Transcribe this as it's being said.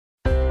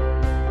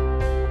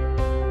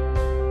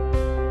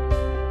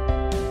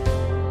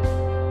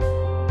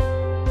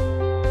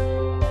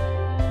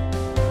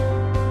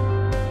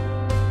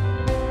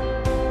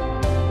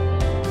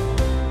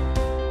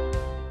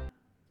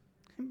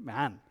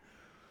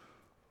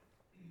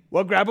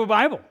Well, grab a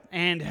Bible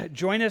and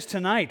join us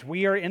tonight.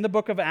 We are in the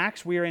book of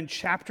Acts. We are in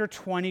chapter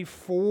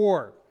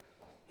 24.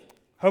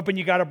 Hoping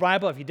you got a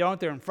Bible. If you don't,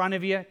 they're in front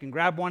of you. You can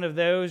grab one of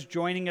those.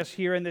 Joining us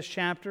here in this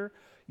chapter.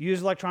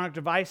 Use electronic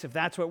device if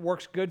that's what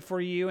works good for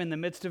you in the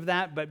midst of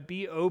that. But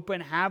be open.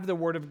 Have the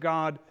Word of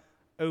God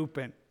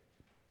open.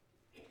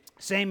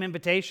 Same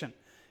invitation.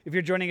 If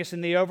you're joining us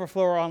in the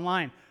overflow or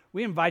online,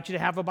 we invite you to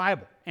have a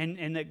Bible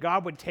and that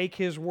God would take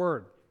His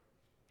Word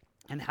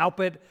and help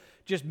it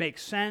just make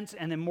sense,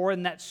 and then more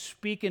than that,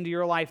 speak into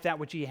your life that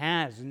which He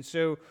has. And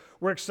so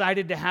we're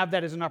excited to have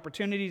that as an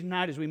opportunity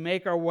tonight as we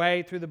make our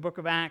way through the book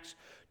of Acts,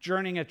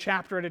 journeying a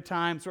chapter at a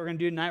time. So what we're going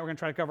to do tonight, we're going to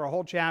try to cover a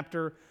whole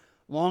chapter,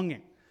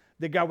 longing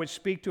that God would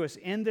speak to us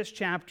in this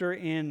chapter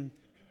in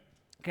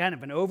kind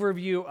of an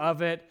overview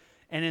of it,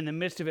 and in the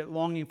midst of it,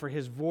 longing for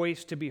His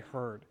voice to be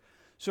heard.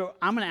 So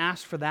I'm going to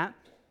ask for that,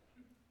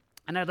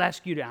 and I'd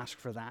ask you to ask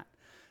for that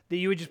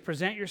you would just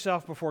present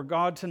yourself before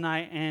God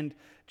tonight and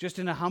just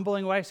in a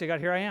humbling way say, God,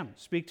 here I am.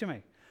 Speak to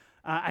me.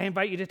 I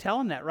invite you to tell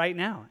Him that right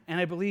now. And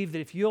I believe that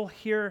if you'll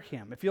hear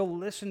Him, if you'll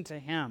listen to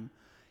Him,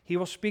 He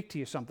will speak to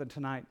you something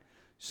tonight.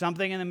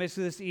 Something in the midst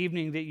of this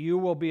evening that you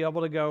will be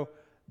able to go,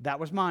 that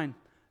was mine.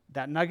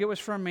 That nugget was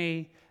from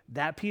me.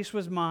 That piece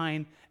was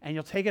mine. And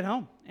you'll take it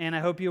home. And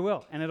I hope you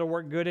will. And it'll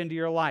work good into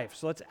your life.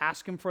 So let's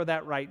ask Him for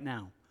that right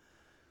now.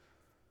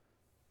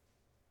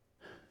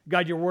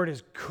 God, your word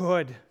is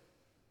good.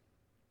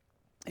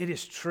 It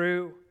is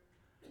true.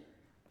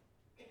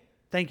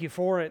 Thank you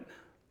for it.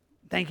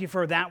 Thank you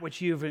for that which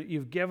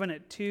you've given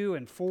it to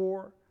and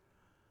for.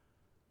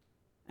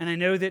 And I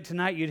know that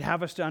tonight you'd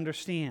have us to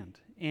understand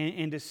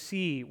and to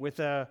see with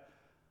a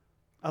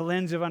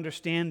lens of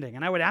understanding.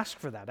 And I would ask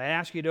for that. I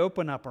ask you to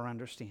open up our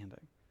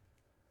understanding.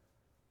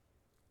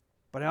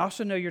 But I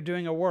also know you're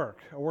doing a work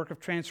of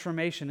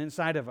transformation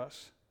inside of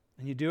us.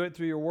 And you do it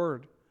through your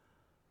word.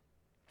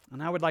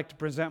 And I would like to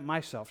present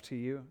myself to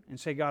you and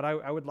say, God,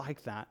 I would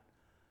like that.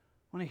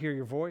 I want to hear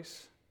your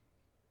voice.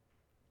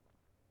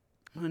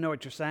 I want to know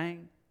what you're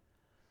saying.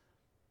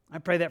 I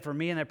pray that for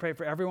me, and I pray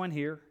for everyone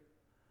here.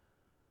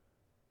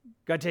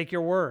 God, take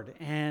your word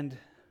and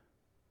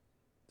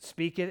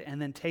speak it,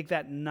 and then take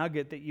that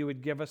nugget that you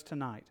would give us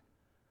tonight.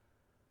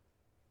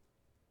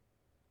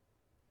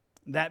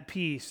 That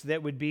piece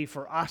that would be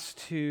for us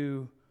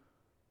to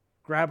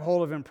grab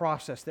hold of and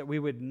process, that we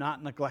would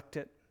not neglect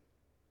it.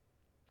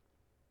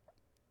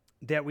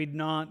 That we'd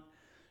not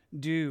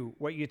do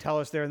what you tell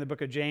us there in the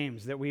book of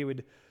James, that we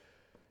would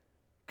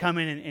come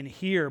in and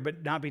hear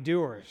but not be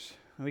doers.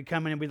 And we'd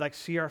come in and we'd like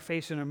see our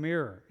face in a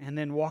mirror and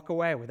then walk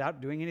away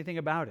without doing anything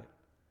about it.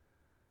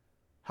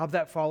 Help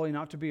that folly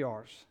not to be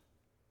ours.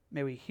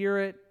 May we hear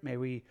it, may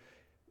we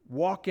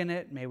walk in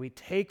it, may we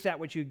take that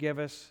which you give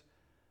us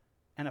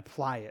and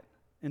apply it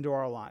into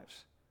our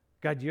lives.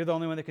 God, you're the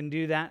only one that can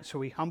do that, so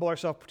we humble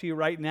ourselves to you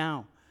right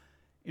now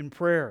in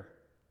prayer,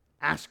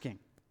 asking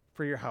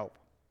for your help.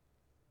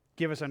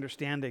 Give us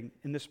understanding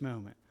in this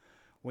moment.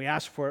 We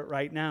ask for it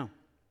right now.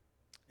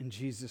 In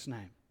Jesus'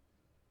 name.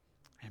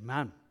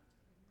 Amen.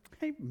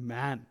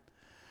 Amen.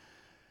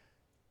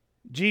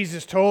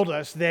 Jesus told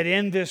us that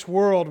in this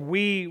world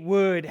we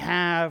would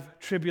have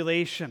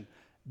tribulation.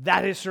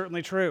 That is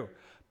certainly true.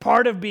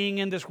 Part of being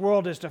in this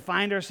world is to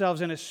find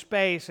ourselves in a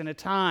space and a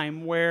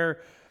time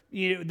where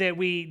that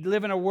we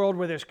live in a world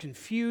where there's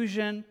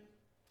confusion,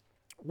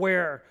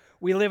 where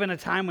we live in a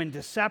time when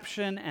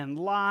deception and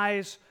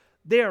lies,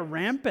 they are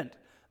rampant.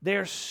 They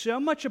are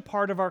so much a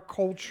part of our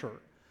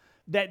culture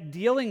that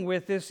dealing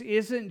with this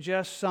isn't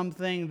just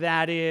something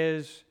that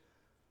is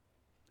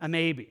a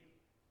maybe.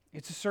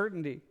 It's a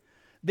certainty.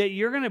 That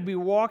you're going to be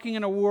walking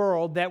in a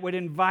world that would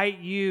invite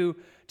you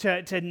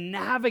to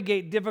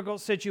navigate difficult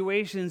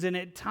situations, and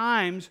at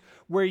times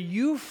where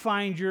you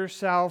find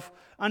yourself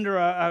under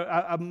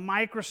a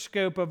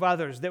microscope of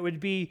others that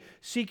would be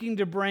seeking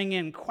to bring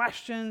in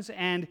questions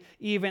and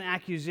even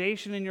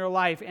accusation in your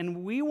life.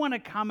 And we want to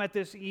come at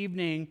this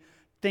evening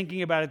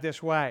thinking about it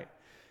this way.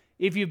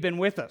 If you've been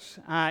with us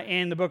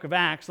in the book of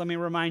Acts, let me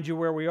remind you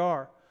where we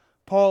are.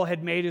 Paul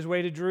had made his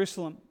way to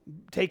Jerusalem,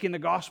 taking the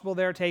gospel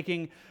there,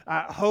 taking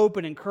hope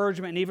and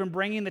encouragement, and even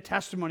bringing the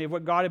testimony of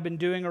what God had been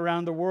doing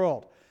around the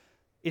world.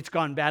 It's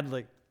gone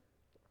badly.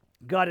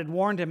 God had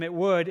warned him it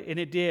would, and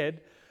it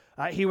did.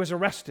 He was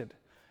arrested.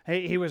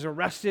 He was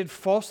arrested,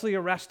 falsely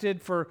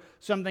arrested for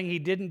something he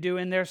didn't do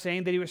in there,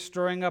 saying that he was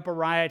stirring up a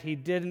riot. He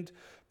didn't.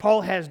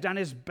 Paul has done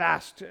his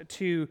best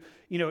to,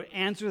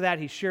 answer that.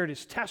 He shared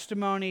his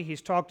testimony.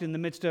 He's talked in the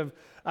midst of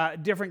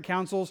different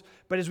councils.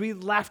 But as we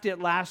left it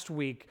last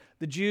week,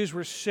 the Jews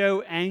were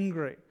so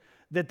angry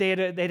that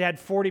they'd had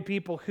 40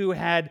 people who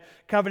had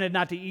covenanted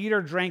not to eat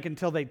or drink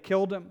until they'd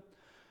killed him.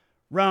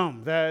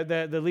 Rome,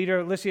 the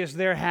leader Lysias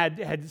there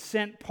had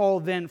sent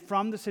Paul then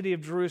from the city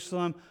of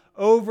Jerusalem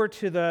over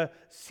to the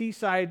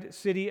seaside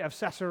city of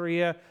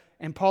Caesarea,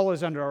 and Paul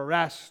is under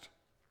arrest.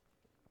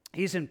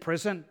 He's in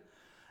prison.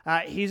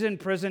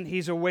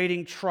 He's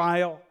awaiting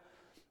trial.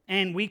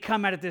 And we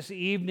come at it this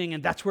evening,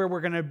 and that's where we're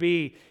going to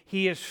be.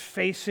 He is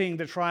facing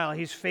the trial.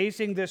 He's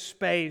facing this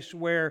space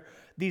where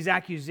these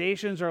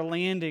accusations are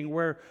landing,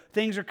 where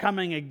things are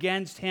coming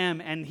against him,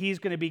 and he's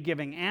going to be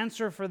giving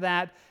answer for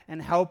that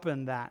and help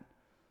in that.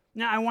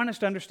 Now, I want us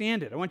to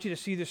understand it. I want you to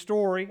see the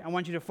story. I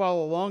want you to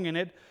follow along in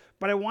it.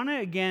 But I want to,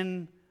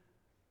 again,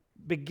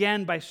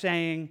 begin by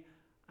saying,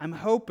 I'm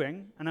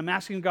hoping, and I'm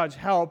asking God's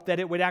help, that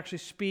it would actually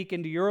speak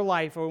into your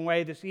life in a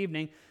way this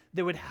evening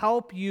that would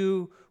help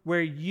you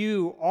where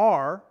you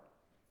are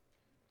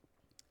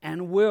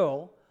and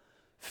will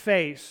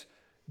face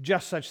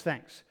just such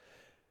things.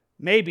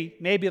 Maybe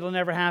it'll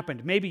never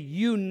happen. Maybe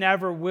you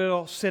never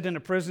will sit in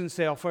a prison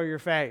cell for your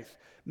faith.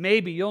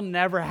 Maybe you'll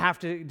never have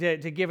to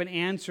give an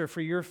answer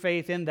for your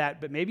faith in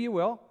that, but maybe you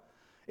will.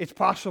 It's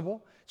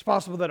possible. It's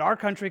possible that our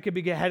country could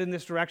be headed in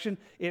this direction.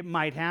 It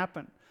might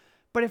happen.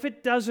 But if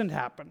it doesn't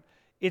happen,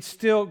 it's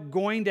still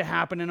going to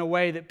happen in a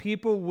way that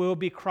people will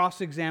be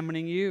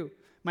cross-examining you.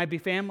 Might be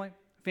family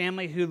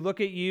who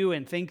look at you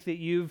and think that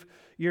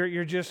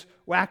you're just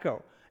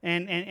wacko.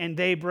 And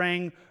they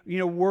bring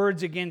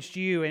words against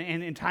you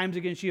and times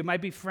against you. It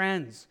might be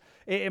friends.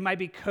 It might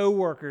be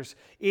coworkers.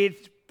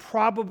 It's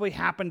probably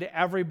happened to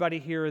everybody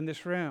here in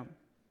this room.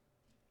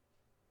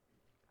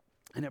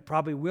 And it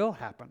probably will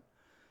happen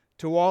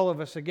to all of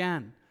us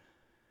again.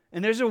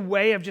 And there's a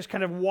way of just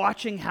kind of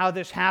watching how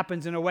this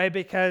happens in a way,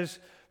 because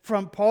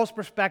from Paul's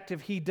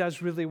perspective, he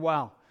does really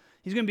well.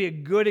 He's going to be a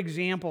good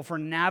example for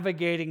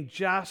navigating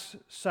just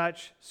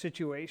such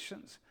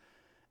situations.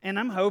 And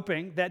I'm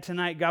hoping that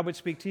tonight God would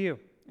speak to you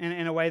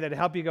in a way that will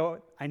help you go,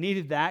 I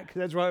needed that because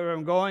that's what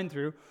I'm going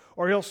through.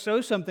 Or he'll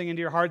sow something into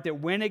your heart that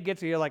when it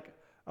gets to you, you're like,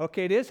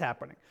 okay, it is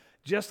happening.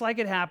 Just like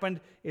it happened,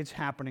 it's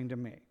happening to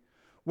me.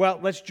 Well,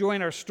 let's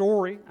join our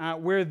story.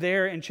 We're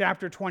there in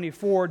chapter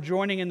 24,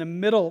 joining in the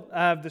middle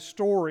of the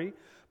story.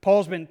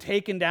 Paul's been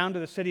taken down to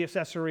the city of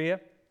Caesarea.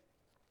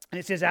 And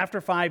it says,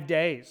 after 5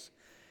 days,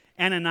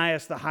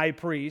 Ananias the high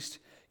priest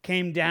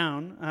came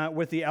down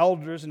with the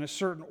elders and a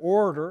certain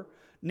orator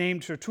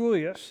named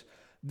Tertullus.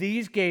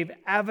 These gave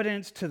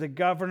evidence to the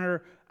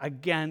governor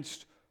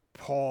against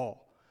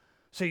Paul.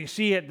 So you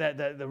see it, that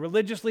the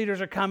religious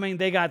leaders are coming.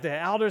 They got the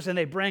elders, and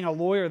they bring a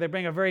lawyer. They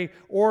bring a very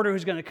orator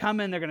who's going to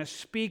come in. They're going to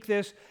speak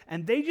this.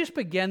 And they just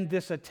begin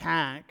this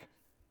attack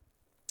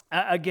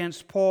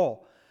against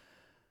Paul.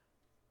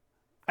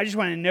 I just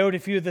want to note a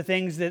few of the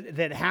things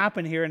that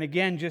happen here. And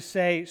again, just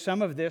say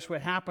some of this,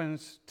 what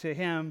happens to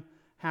him,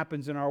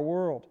 happens in our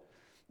world.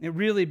 It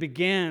really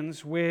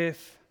begins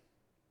with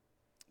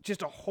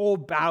just a whole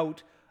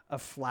bout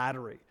of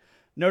flattery.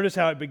 Notice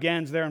how it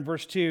begins there in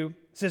verse 2.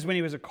 It says, when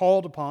he was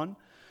called upon,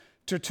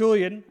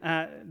 Tertullian,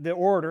 the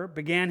orator,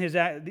 began his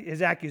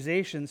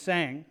accusation,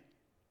 saying,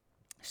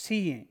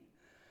 seeing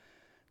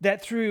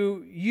that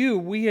through you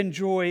we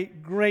enjoy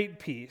great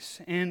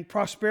peace, and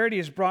prosperity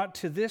is brought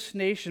to this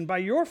nation by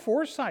your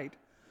foresight,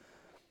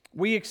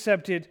 we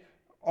accepted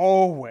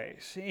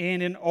always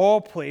and in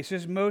all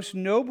places most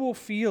noble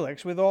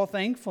Felix with all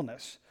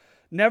thankfulness.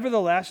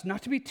 Nevertheless,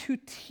 not to be too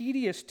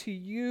tedious to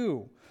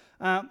you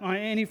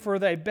any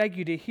further, I beg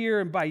you to hear,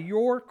 and by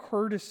your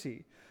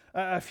courtesy,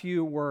 a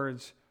few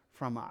words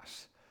from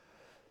us.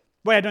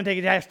 Boy, I don't think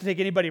it has to take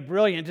anybody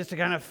brilliant just to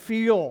kind of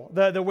feel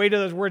the weight of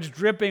those words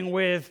dripping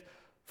with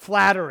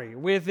flattery,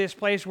 with this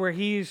place where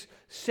he's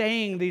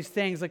saying these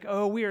things like,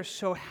 oh, we are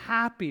so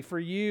happy for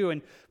you,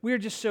 and we are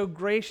just so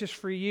gracious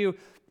for you.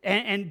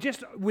 And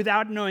just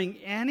without knowing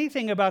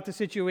anything about the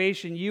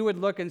situation, you would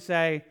look and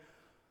say,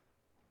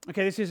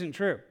 okay, this isn't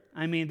true.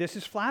 I mean, this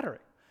is flattery.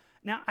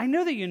 Now, I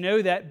know that you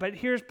know that, but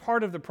here's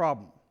part of the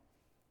problem.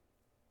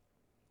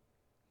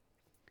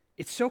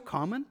 It's so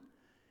common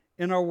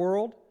in our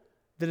world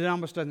that it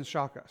almost doesn't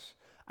shock us.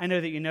 I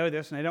know that you know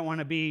this, and I don't want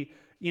to be,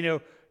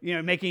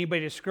 making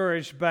anybody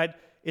discouraged, but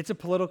it's a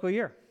political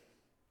year.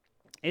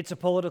 It's a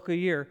political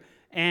year,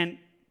 and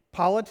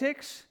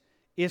politics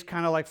is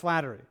kind of like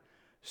flattery.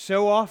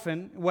 So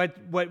often,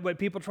 what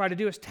people try to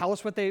do is tell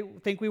us what they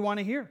think we want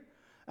to hear.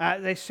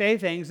 They say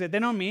things that they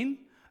don't mean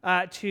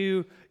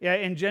to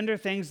engender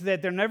things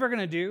that they're never going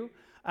to do.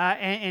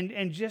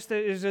 And just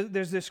there's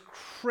this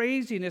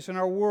craziness in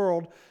our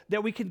world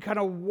that we can kind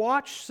of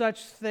watch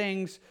such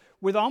things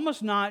with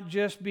almost not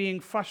just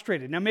being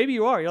frustrated. Now, maybe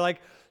you are. You're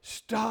like,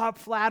 stop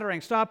flattering.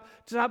 Stop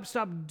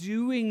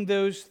doing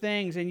those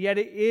things. And yet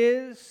it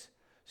is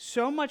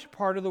so much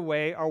part of the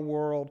way our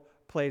world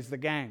plays the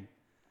game.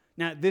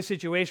 Now, this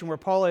situation where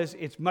Paul is,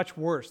 it's much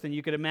worse than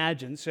you could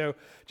imagine. So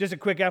just a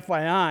quick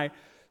FYI.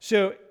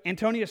 So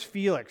Antonius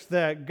Felix,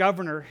 the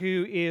governor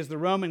who is the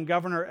Roman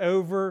governor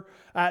over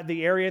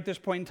the area at this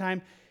point in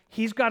time,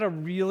 he's got a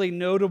really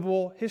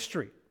notable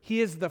history.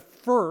 He is the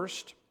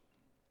first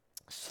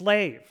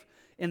slave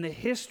in the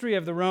history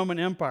of the Roman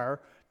Empire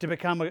to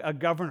become a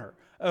governor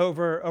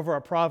over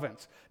a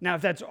province. Now,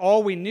 if that's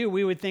all we knew,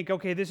 we would think,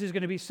 okay, this is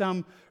going to be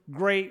some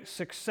great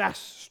success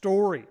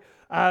story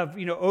of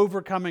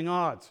overcoming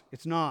odds.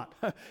 It's not.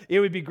 It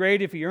would be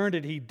great if he earned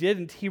it. He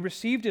didn't. He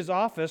received his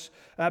office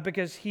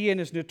because he and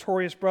his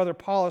notorious brother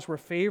Paulus were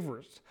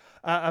favorites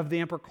of the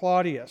Emperor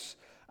Claudius.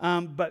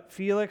 But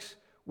Felix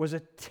was a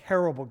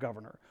terrible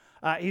governor.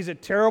 He's a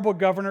terrible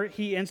governor.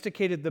 He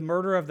instigated the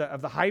murder of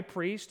the high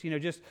priest.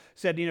 Just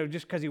said,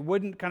 just because he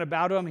wouldn't kind of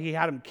bow to him, he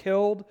had him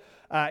killed.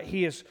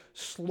 He has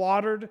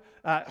slaughtered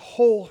a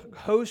whole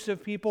host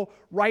of people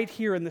right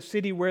here in the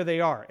city where they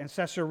are, in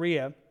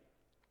Caesarea.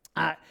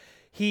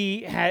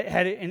 He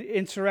had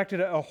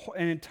insurrected an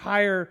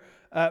entire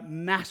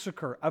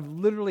massacre of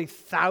literally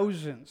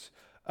thousands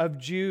of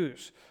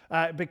Jews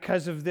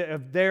because of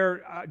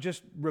their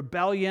just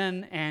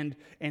rebellion and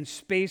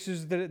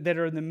spaces that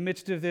are in the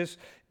midst of this.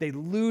 They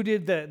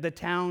looted the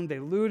town. They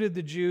looted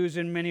the Jews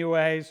in many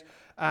ways.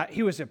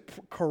 He was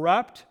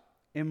corrupt,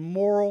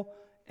 immoral,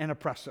 and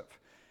oppressive.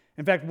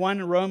 In fact,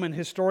 one Roman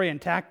historian,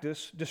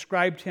 Tacitus,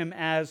 described him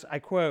as, I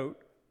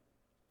quote,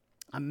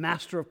 a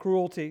master of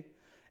cruelty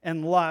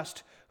and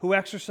lust who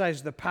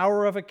exercised the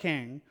power of a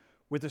king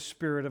with the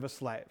spirit of a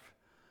slave.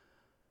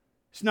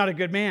 It's not a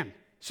good man.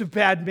 It's a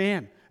bad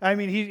man. At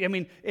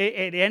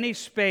any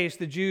space,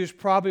 the Jews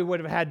probably would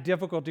have had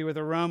difficulty with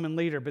a Roman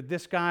leader, but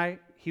this guy,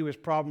 he was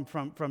problem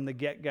from the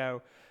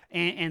get-go.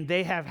 And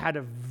they have had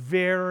a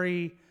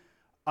very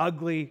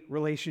ugly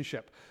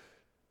relationship.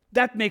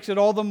 That makes it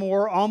all the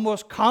more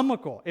almost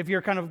comical if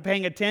you're kind of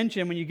paying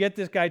attention when you get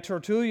this guy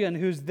Tertullian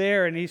who's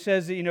there, and he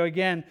says that,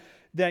 again,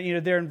 that,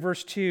 there in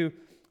verse 2,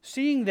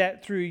 seeing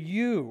that through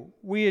you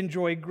we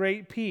enjoy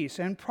great peace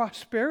and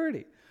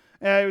prosperity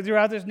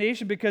throughout this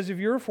nation because of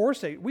your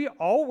foresight.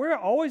 We're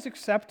always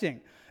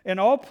accepting in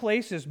all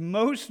places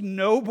most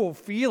noble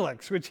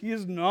Felix, which he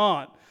is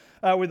not,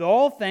 with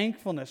all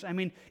thankfulness.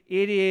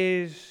 It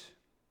is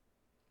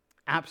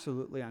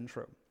absolutely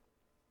untrue.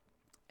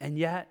 And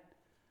yet,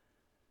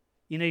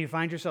 you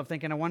find yourself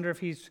thinking, I wonder if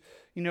he's,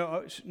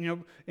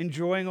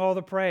 enjoying all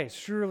the praise.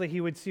 Surely he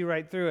would see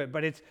right through it.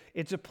 But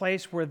it's a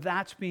place where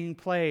that's being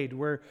played,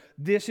 where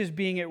this is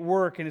being at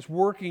work, and it's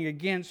working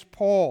against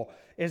Paul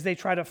as they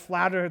try to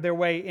flatter their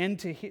way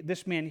into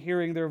this man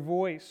hearing their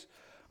voice.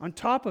 On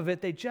top of it,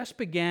 they just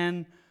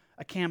began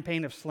a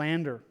campaign of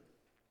slander.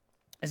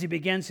 As he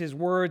begins his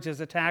words,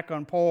 his attack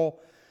on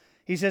Paul,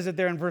 he says it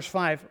there in verse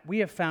 5, we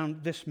have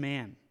found this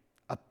man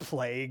a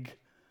plague,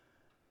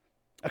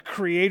 a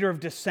creator of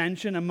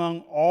dissension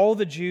among all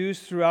the Jews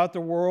throughout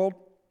the world,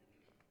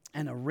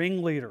 and a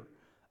ringleader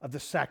of the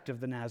sect of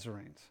the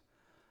Nazarenes.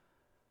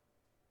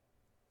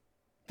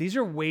 These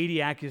are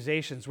weighty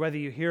accusations, whether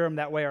you hear them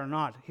that way or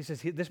not. He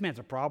says, this man's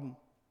a problem.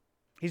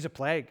 He's a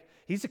plague.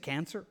 He's a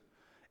cancer.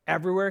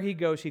 Everywhere he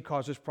goes, he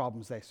causes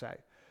problems, they say.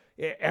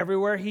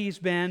 Everywhere he's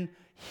been,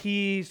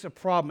 he's a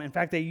problem. In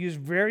fact, they use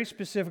very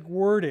specific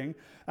wording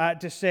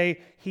to say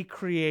he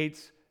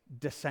creates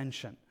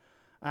dissension.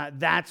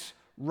 That's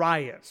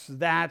riots.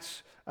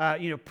 That's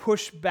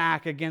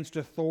pushback against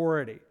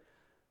authority.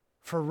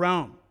 For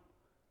Rome,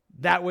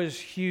 that was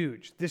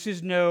huge. This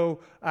is no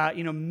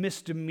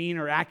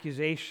misdemeanor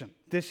accusation.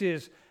 This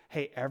is,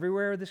 hey,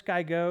 everywhere this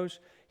guy goes,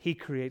 he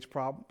creates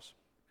problems.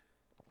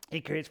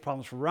 He creates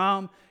problems for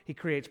Rome. He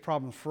creates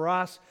problems for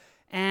us.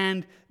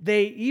 And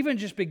they even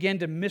just begin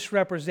to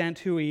misrepresent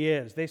who he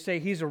is. They say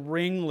he's a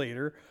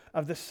ringleader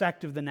of the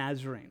sect of the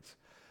Nazarenes.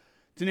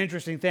 It's an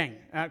interesting thing.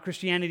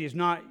 Christianity is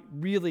not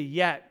really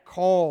yet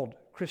called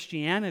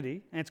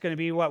Christianity, and it's going to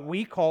be what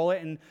we call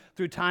it, and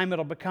through time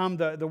it'll become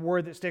the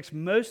word that sticks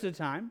most of the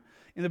time.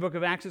 In the book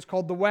of Acts, it's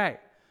called the Way.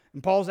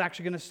 And Paul's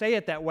actually going to say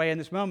it that way in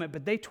this moment,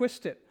 but they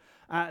twist it.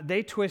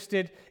 They twist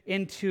it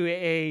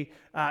into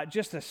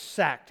just a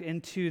sect,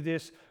 into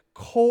this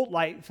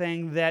cult-like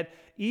thing that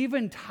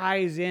even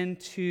ties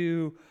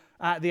into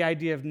the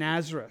idea of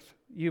Nazareth.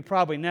 You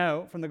probably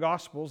know from the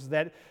Gospels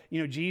that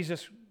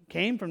Jesus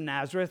came from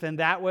Nazareth, and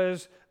that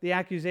was the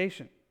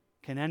accusation.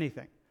 Can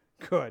anything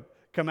good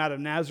come out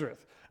of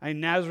Nazareth?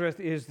 Nazareth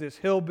is this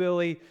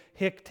hillbilly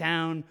hick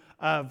town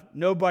of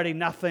nobody,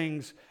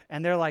 nothings,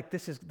 and they're like,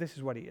 this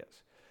is what he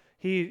is.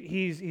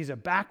 He's a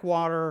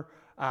backwater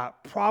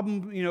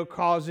problem,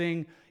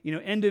 causing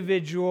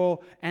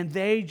individual, and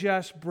they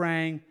just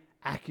bring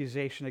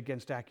accusation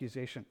against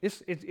accusation.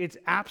 It's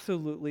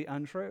absolutely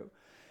untrue.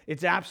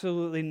 It's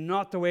absolutely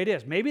not the way it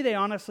is. Maybe they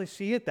honestly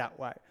see it that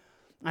way.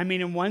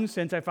 In one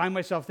sense, I find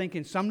myself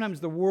thinking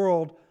sometimes the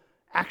world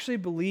actually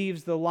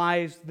believes the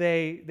lies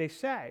they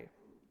say. I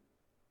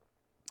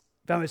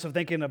found myself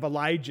thinking of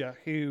Elijah,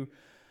 who,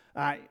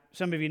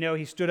 some of you know,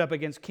 he stood up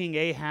against King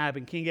Ahab,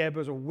 and King Ahab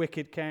was a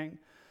wicked king.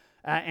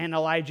 And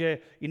Elijah,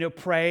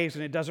 prays,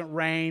 and it doesn't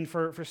rain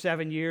for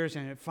 7 years,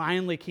 and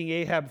finally King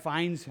Ahab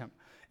finds him.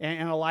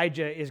 And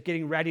Elijah is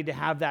getting ready to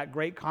have that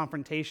great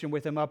confrontation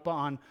with him up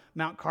on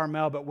Mount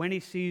Carmel. But when he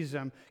sees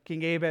him,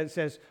 King Ahab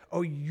says,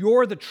 oh,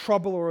 you're the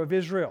troubler of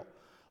Israel.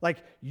 Like,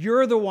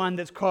 you're the one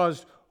that's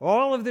caused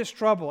all of this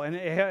trouble. And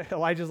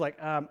Elijah's like,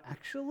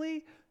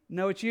 actually,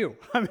 no, it's you.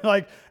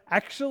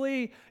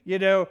 Actually,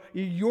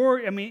 you're,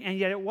 and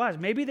yet it was.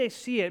 Maybe they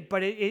see it,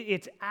 but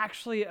it's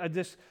actually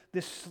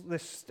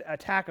this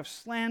attack of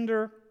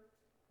slander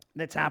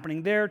that's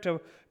happening there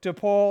to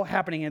Paul,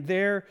 happening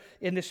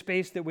in this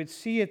space that would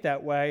see it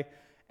that way.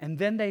 And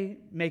then they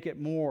make it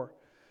more.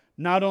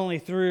 Not only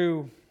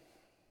through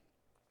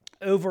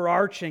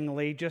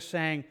overarchingly just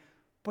saying,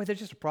 boy, they're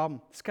just a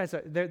problem. These guys,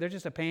 they're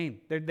just a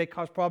pain. They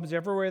cause problems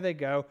everywhere they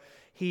go.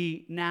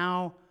 He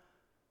now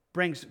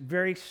brings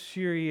very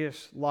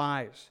serious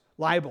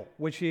libel,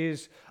 which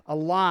is a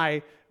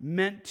lie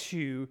meant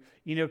to,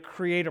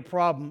 create a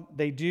problem.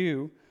 They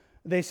do.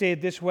 They say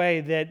it this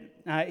way,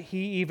 that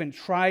he even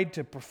tried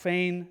to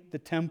profane the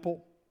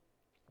temple,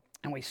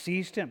 and we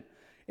seized him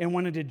and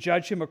wanted to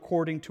judge him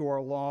according to our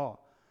law.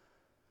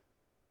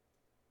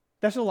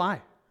 That's a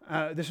lie.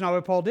 This is not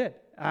what Paul did.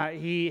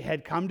 He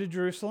had come to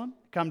Jerusalem,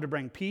 come to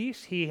bring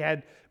peace. He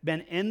had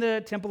been in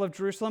the temple of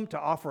Jerusalem to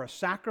offer a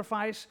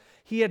sacrifice.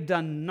 He had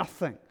done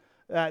nothing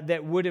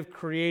that would have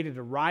created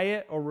a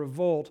riot or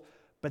revolt,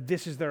 but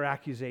this is their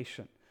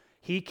accusation.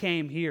 He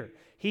came here.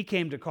 He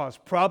came to cause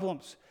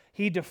problems.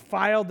 He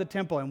defiled the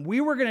temple, and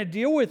we were going to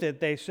deal with it,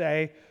 they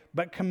say,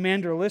 but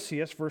Commander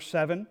Lysias, verse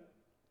 7,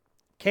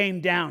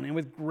 came down and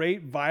with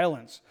great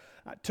violence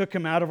took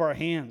him out of our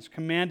hands,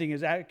 commanding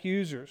his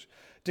accusers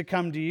to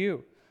come to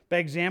you. By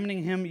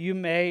examining him, you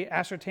may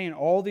ascertain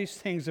all these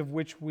things of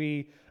which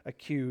we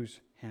accuse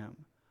him.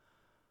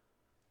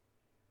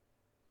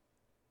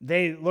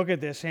 They look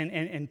at this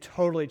and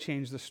totally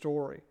change the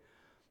story.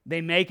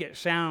 They make it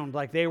sound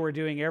like they were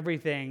doing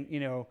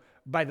everything,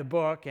 by the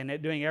book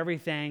and doing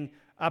everything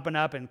up and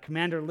up. And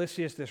Commander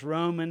Lysias, this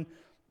Roman,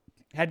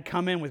 had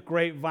come in with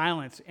great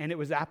violence, and it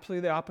was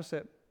absolutely the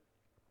opposite.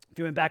 If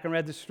you went back and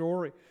read the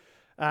story,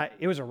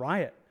 it was a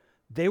riot.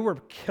 They were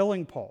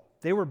killing Paul.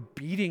 They were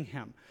beating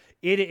him.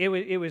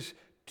 It was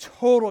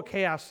total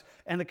chaos,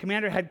 and the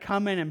commander had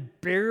come in and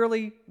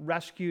barely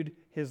rescued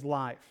his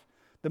life.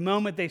 The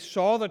moment they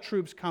saw the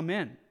troops come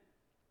in,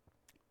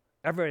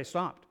 everybody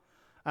stopped.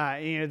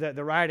 The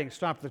rioting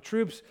stopped. The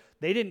troops,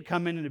 they didn't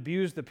come in and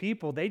abuse the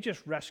people. They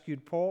just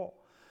rescued Paul.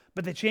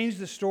 But they changed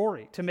the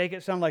story to make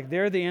it sound like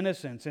they're the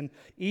innocents, and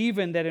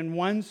even that in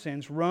one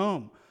sense,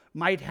 Rome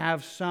might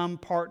have some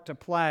part to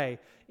play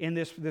in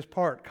this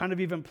part, kind of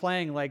even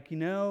playing like,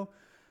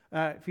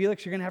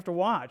 Felix, you're going to have to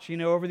watch,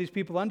 over these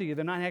people under you.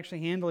 They're not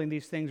actually handling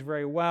these things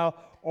very well.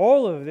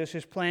 All of this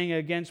is playing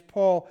against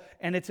Paul,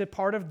 and it's a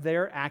part of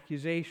their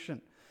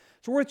accusation.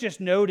 It's worth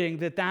just noting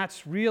that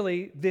that's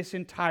really this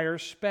entire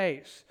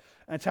space.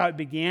 That's how it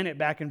began it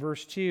back in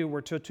verse 2,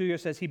 where Tertullian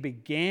says he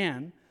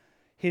began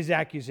his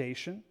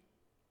accusation.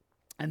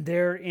 And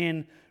there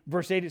in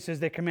verse 8 it says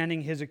they're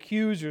commanding his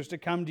accusers to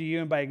come to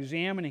you, and by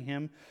examining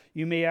him,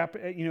 you may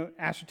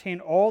ascertain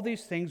all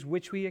these things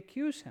which we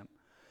accuse him.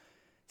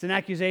 It's an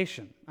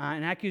accusation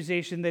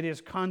that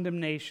is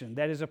condemnation.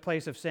 That is a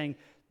place of saying,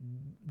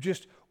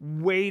 just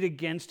weighed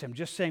against him,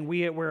 just saying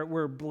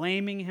we're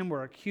blaming him,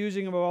 we're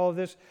accusing him of all of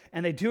this,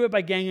 and they do it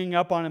by ganging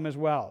up on him as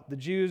well. The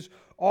Jews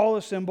all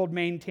assembled,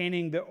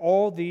 maintaining that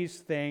all these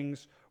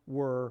things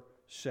were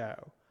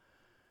so.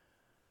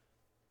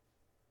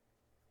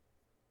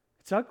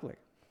 It's ugly.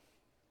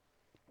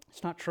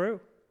 It's not true.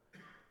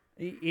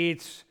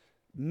 It's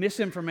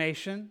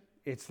misinformation,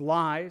 it's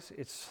lies,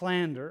 it's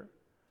slander.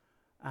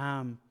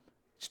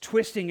 It's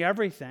twisting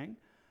everything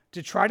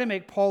to try to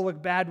make Paul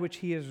look bad, which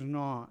he is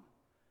not.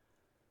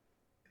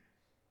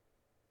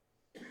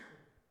 It's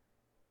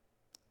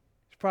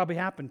probably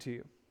happened to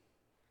you.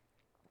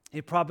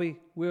 It probably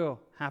will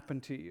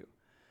happen to you,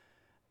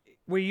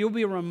 where you'll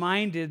be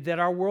reminded that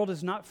our world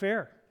is not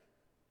fair,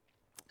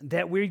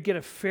 that we get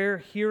a fair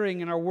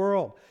hearing in our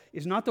world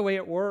is not the way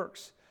it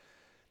works.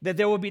 That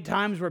there will be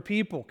times where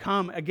people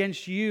come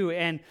against you,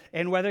 and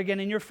whether again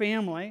in your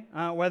family,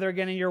 whether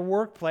again in your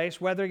workplace,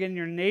 whether again in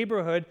your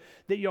neighborhood,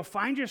 that you'll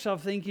find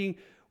yourself thinking,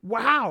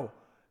 wow,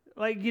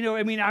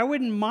 I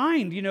wouldn't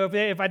mind,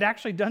 if I'd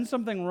actually done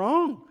something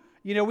wrong.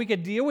 We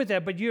could deal with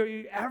that, but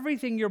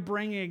everything you're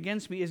bringing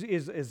against me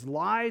is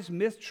lies,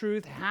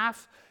 myth-truth,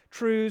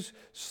 half-truths,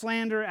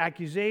 slander,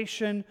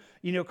 accusation,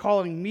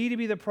 calling me to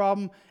be the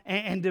problem,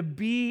 and to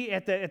be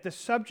at the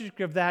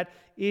subject of that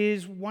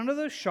is one of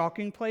those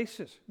shocking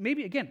places.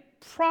 Maybe, again,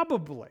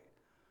 probably,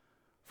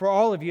 for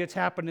all of you, it's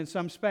happened in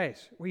some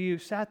space where you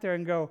sat there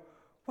and go,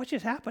 what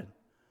just happened?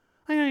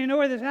 I don't even know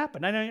where this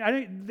happened.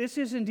 This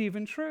isn't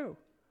even true.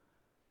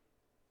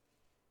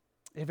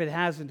 If it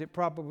hasn't, it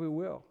probably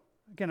will.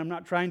 Again, I'm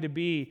not trying to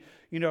be,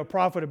 a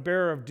prophet, a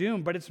bearer of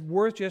doom, but it's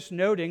worth just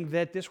noting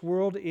that this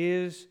world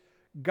is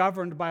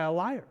governed by a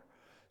liar.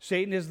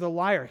 Satan is the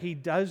liar. He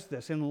does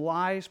this, and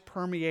lies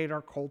permeate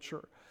our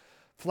culture.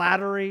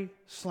 Flattery,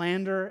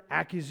 slander,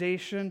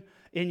 accusation,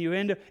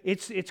 innuendo,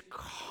 it's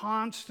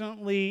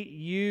constantly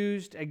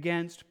used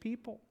against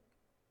people.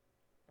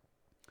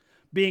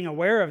 Being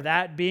aware of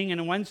that, being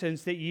in one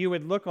sense that you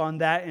would look on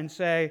that and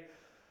say,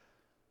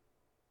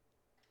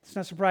 it's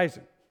not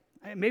surprising.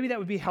 Maybe that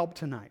would be help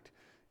tonight.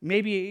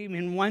 Maybe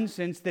in one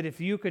sense that if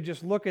you could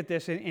just look at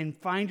this and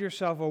find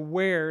yourself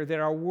aware that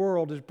our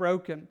world is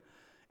broken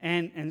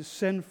and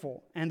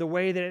sinful, and the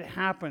way that it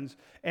happens,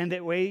 and the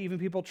way even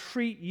people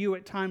treat you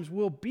at times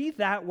will be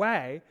that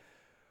way,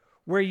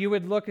 where you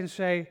would look and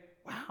say,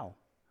 wow,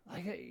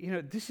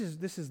 this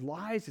is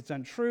lies, it's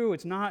untrue,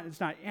 it's not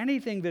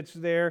anything that's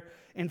there,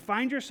 and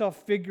find yourself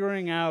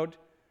figuring out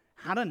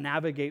how to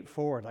navigate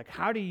forward.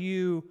 How do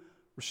you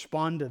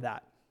respond to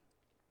that?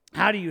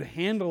 How do you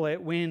handle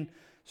it when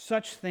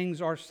such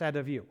things are said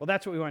of you? Well,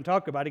 that's what we want to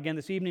talk about. Again,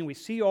 this evening we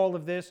see all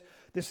of this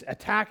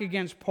attack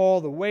against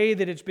Paul, the way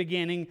that it's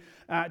beginning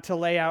to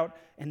lay out,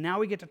 and now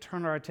we get to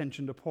turn our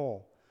attention to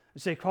Paul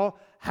and say, Paul,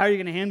 how are you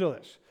going to handle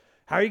this?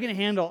 How are you going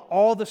to handle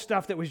all the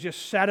stuff that was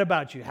just said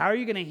about you? How are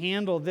you going to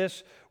handle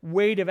this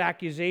weight of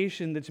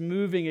accusation that's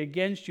moving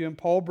against you? And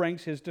Paul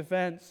brings his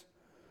defense.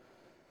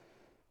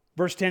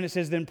 Verse 10, it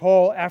says, Then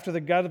Paul, after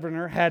the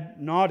governor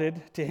had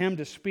nodded to him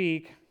to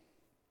speak,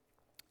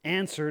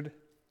 answered,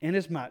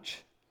 Inasmuch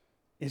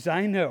as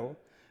I know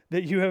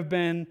that you have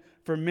been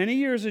for many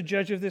years a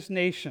judge of this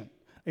nation,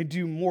 I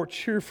do more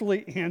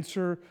cheerfully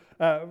answer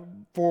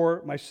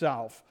for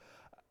myself.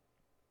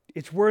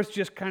 It's worth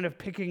just kind of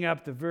picking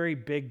up the very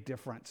big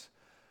difference.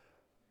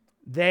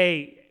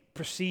 They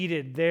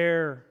preceded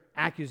their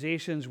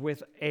accusations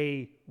with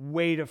a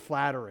weight of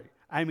flattery.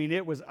 I mean,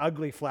 it was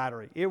ugly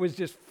flattery. It was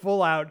just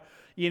full out,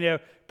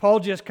 Paul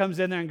just comes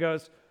in there and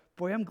goes,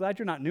 boy, I'm glad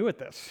you're not new at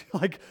this.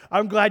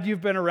 I'm glad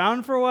you've been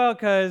around for a while,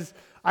 because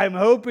I'm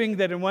hoping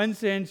that in one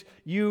sense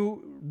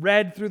you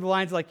read through the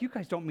lines like, you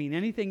guys don't mean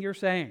anything you're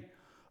saying.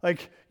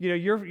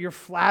 You're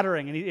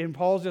flattering. And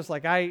Paul's just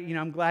like,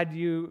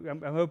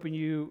 I'm hoping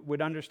you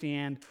would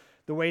understand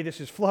the way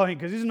this is flowing,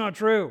 because this is not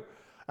true.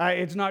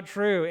 It's not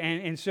true.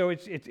 And so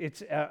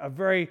it's a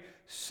very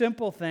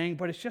simple thing,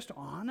 but it's just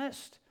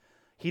honest.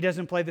 He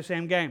doesn't play the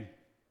same game.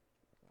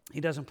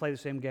 He doesn't play the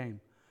same game.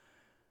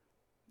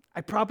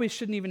 I probably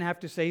shouldn't even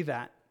have to say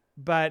that,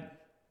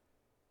 but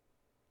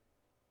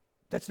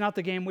that's not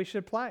the game we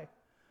should play.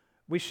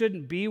 We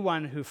shouldn't be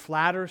one who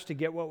flatters to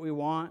get what we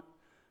want,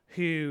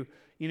 who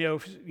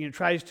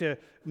tries to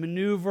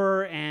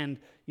maneuver and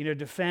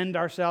defend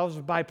ourselves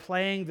by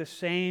playing the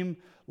same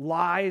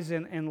lies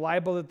and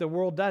libel that the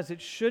world does.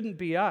 It shouldn't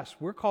be us.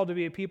 We're called to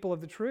be a people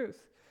of the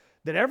truth,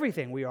 that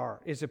everything we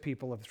are is a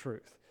people of the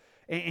truth,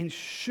 and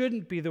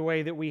shouldn't be the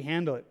way that we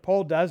handle it.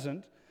 Paul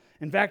doesn't.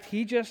 In fact,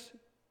 he just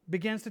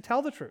begins to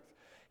tell the truth.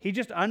 He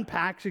just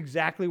unpacks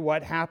exactly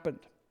what happened.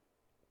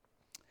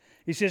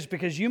 He says,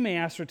 because you may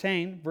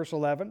ascertain, verse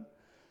 11,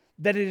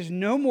 that it is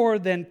no more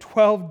than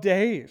 12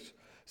 days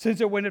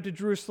since I went up to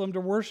Jerusalem to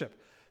worship.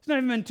 It's not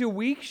even been 2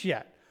 weeks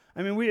yet.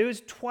 I mean, it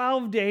was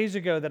 12 days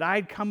ago that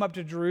I'd come up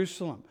to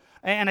Jerusalem.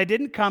 And I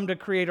didn't come to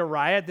create a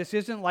riot. This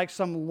isn't like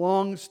some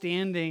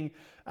long-standing,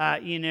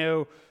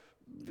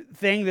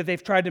 thing that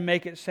they've tried to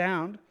make it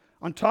sound.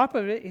 On top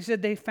of it, he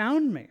said, they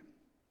found me.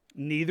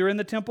 Neither in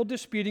the temple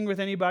disputing with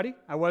anybody.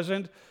 I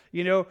wasn't,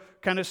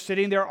 kind of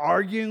sitting there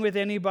arguing with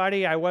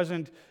anybody. I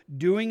wasn't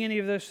doing any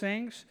of those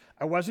things.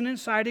 I wasn't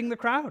inciting the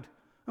crowd.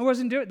 That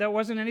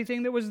wasn't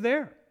anything that was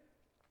there.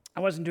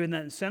 I wasn't doing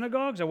that in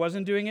synagogues. I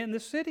wasn't doing it in the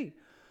city.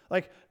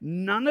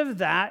 None of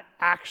that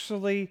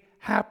actually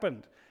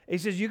happened. He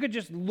says you could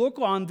just look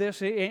on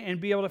this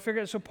and be able to figure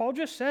it out. So Paul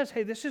just says,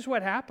 hey, this is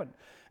what happened.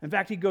 In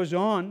fact, he goes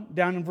on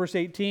down in verse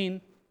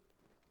 18.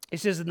 He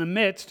says, in the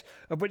midst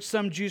of which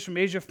some Jews from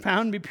Asia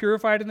found me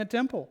purified in the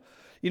temple,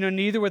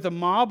 neither with a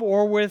mob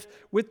or with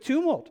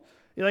tumult.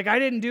 I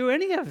didn't do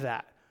any of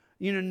that.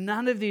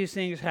 None of these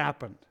things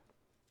happened.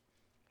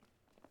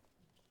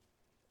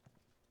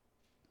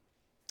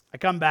 I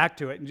come back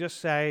to it and just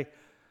say,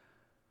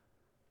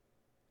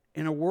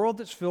 in a world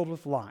that's filled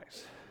with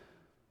lies,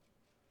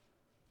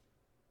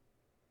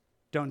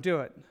 don't do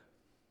it.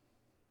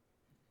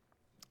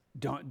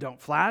 Don't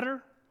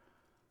flatter.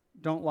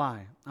 Don't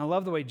lie. I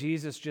love the way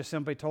Jesus just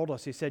simply told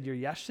us. He said, your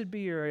yes should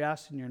be your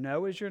yes and your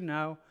no is your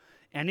no.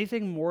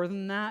 Anything more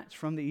than that is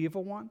from the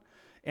evil one.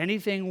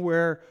 Anything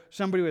where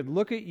somebody would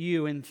look at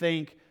you and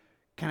think,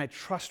 can I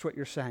trust what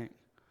you're saying?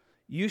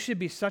 You should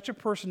be such a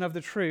person of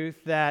the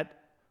truth that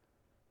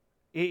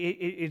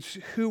it's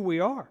who we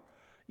are.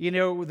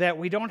 That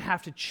we don't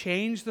have to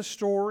change the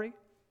story.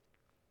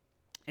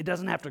 It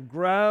doesn't have to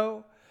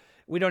grow.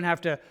 We don't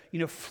have to,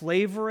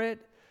 flavor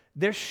it.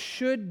 There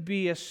should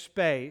be a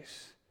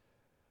space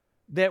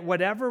that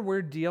whatever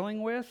we're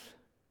dealing with,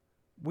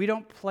 we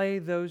don't play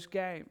those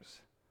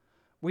games.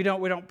 We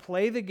don't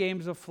play the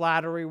games of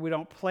flattery. We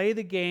don't play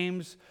the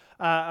games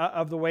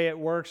of the way it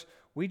works.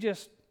 We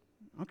just,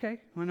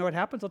 okay, I know what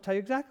happens. I'll tell you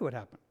exactly what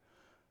happened.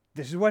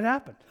 This is what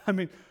happened. I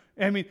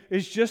mean,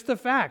 it's just the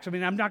facts.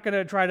 I'm not going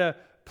to try to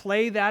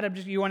play that.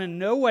 You want to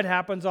know what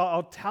happens,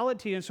 I'll tell it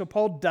to you. And so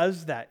Paul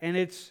does that, and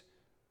it's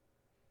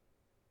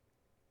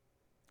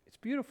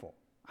beautiful.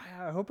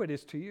 I hope it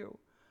is to you.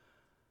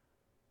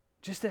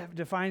 Just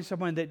to find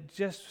someone that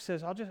just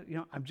says,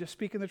 I'm just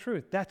speaking the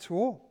truth. That's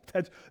all.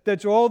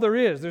 That's all there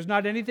is. There's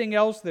not anything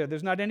else there.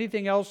 There's not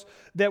anything else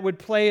that would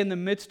play in the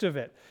midst of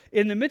it.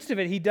 In the midst of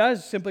it, he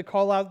does simply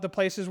call out the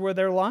places where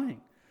they're lying.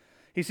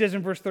 He says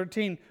in verse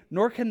 13,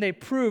 nor can they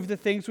prove the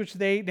things which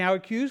they now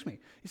accuse me.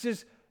 He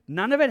says,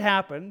 none of it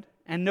happened,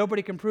 and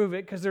nobody can prove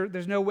it because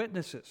there's no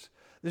witnesses.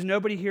 There's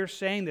nobody here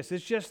saying this.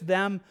 It's just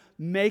them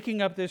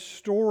making up this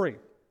story.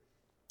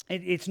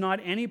 It's not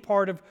any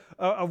part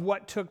of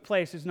what took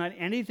place. It's not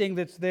anything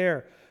that's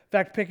there. In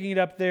fact, picking it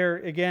up there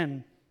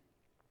again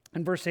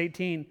in verse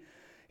 18,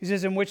 He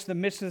says, in which the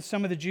midst of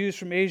some of the Jews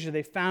from Asia,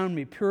 they found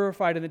me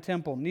purified in the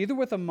temple, neither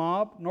with a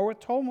mob nor with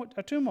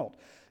a tumult.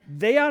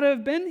 They ought to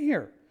have been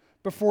here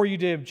before you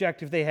did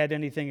object if they had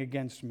anything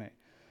against me.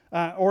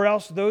 Or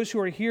else those who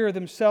are here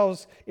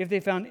themselves, if they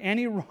found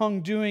any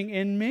wrongdoing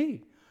in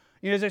me.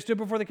 As I stood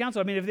before the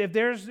council, if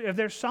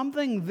there's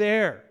something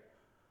there,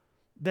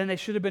 then they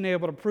should have been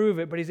able to prove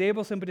it. But he's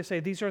able simply to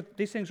say, these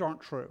things aren't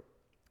true.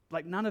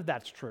 Like, none of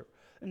that's true.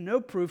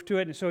 No proof to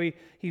it. And so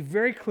he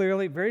very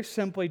clearly, very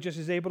simply just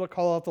is able to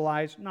call out the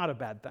lies. Not a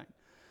bad thing.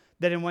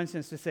 That in one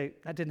sense to say,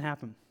 that didn't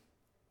happen.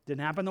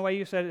 Didn't happen the way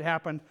you said it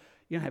happened.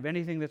 You don't have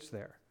anything that's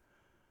there.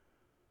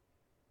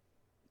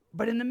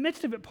 But in the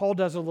midst of it, Paul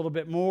does a little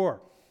bit more.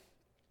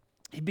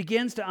 He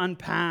begins to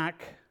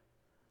unpack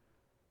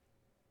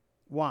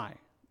why.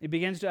 He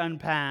begins to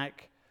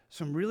unpack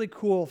some really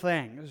cool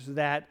things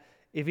that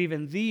if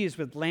even these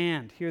would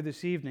land here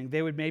this evening,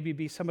 they would maybe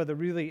be some of the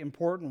really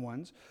important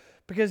ones.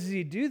 Because as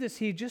he do this,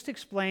 he just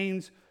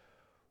explains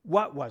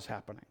what was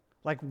happening.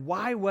 Like,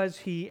 why was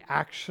he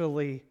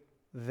actually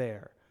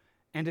there?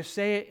 And to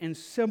say it in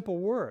simple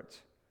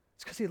words,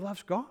 it's because he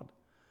loves God.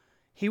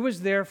 He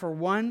was there for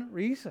one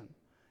reason.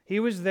 He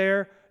was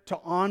there to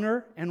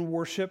honor and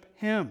worship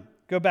him.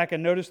 Go back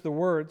and notice the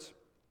words.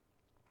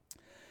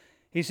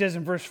 He says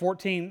in verse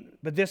 14,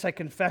 but this I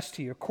confess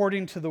to you,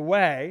 according to the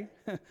way,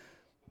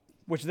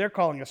 which they're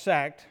calling a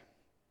sect,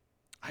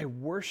 I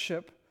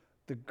worship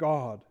the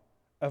God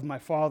of my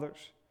fathers,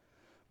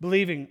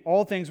 believing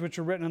all things which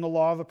are written in the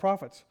law of the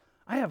prophets.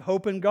 I have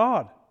hope in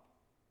God.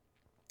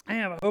 I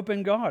have hope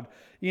in God,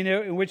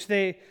 in which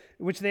they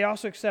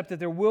also accept that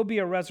there will be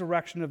a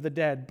resurrection of the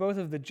dead, both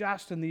of the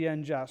just and the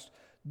unjust.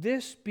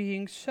 This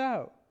being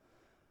so,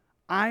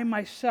 I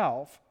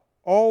myself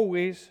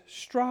always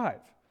strive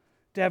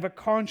to have a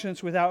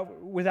conscience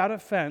without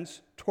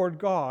offense toward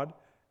God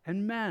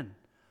and men.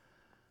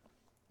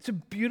 It's a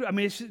beautiful,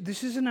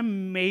 this is an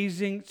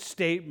amazing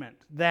statement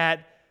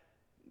that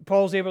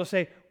Paul's able to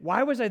say,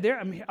 why was I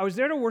there? I was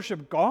there to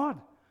worship God.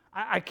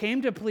 I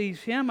came to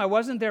please him. I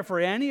wasn't there for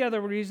any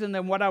other reason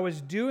than what I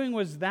was doing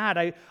was that.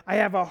 I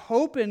have a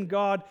hope in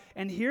God,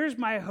 and here's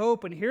my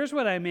hope, and here's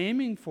what I'm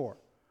aiming for.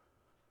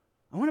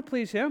 I want to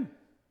please him.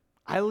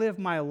 I live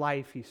my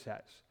life, he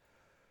says,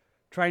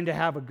 trying to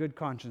have a good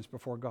conscience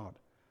before God.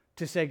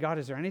 To say, God,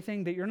 is there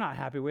anything that you're not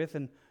happy with?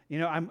 And,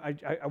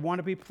 I want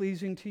to be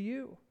pleasing to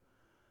you.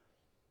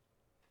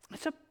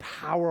 It's a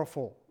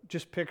powerful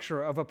just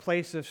picture of a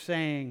place of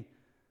saying,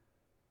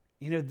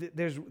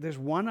 there's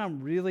one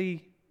I'm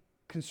really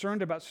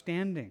concerned about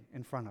standing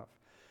in front of.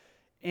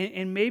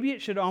 And maybe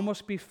it should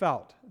almost be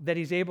felt that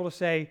he's able to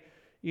say,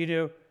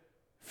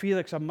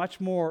 Felix, I'm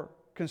much more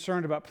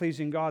concerned about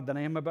pleasing God than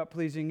I am about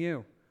pleasing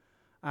you.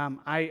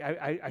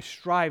 I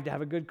strive to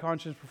have a good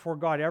conscience before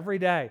God every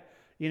day.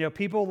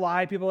 People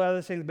lie, people do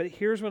other things, but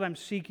here's what I'm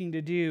seeking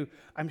to do.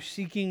 I'm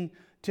seeking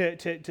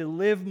to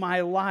live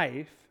my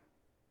life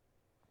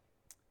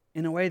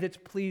in a way that's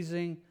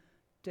pleasing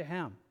to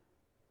him.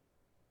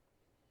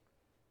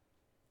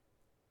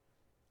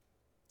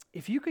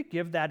 If you could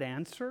give that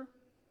answer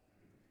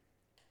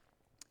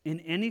in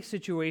any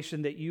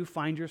situation that you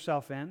find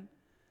yourself in,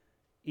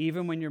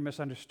 even when you're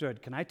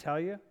misunderstood, can I tell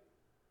you?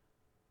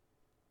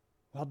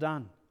 Well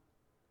done.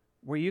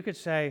 Where you could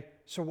say,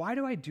 so why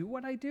do I do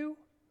what I do?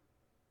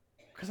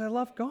 Because I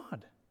love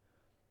God.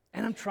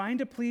 And I'm trying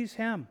to please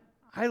him.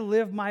 I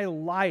live my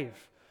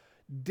life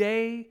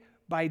day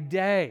by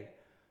day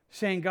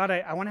saying, God,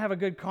 I want to have a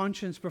good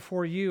conscience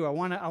before you. I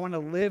want to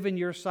live in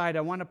your sight.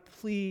 I want to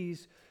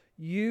please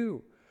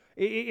you.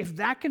 If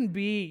that can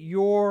be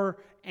your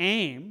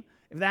aim,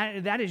 if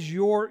that is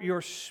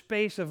your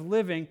space of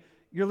living,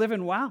 you're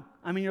living well.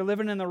 You're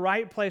living in the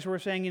right place where we're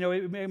saying,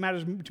 it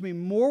matters to me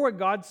more what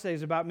God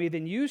says about me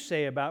than you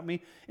say about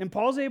me. And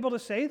Paul's able to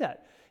say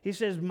that. He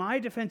says, my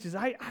defense is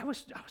I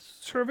was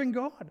serving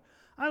God.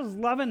 I was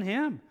loving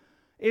him.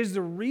 Is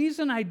the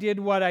reason I did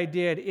what I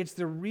did. It's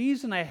the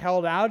reason I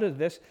held out of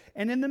this.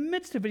 And in the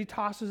midst of it, he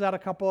tosses out a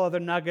couple other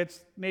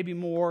nuggets, maybe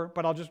more,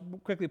 but I'll just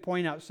quickly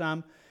point out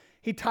some.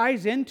 He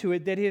ties into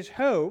it that his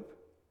hope,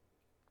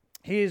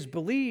 his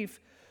belief,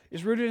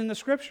 is rooted in the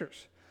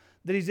Scriptures.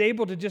 That he's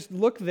able to just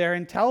look there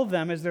and tell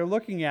them as they're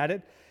looking at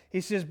it. He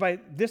says, by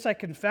this I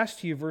confess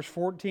to you, verse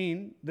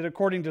 14, that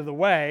according to the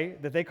way,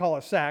 that they call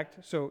a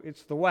sect, so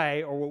it's the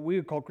way, or what we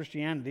would call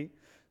Christianity.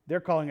 They're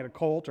calling it a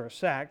cult or a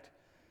sect.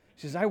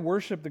 He says, I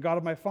worship the God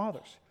of my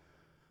fathers,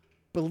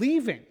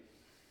 believing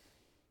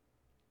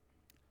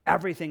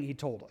everything he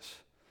told us.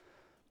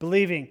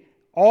 Believing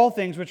all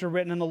things which are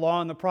written in the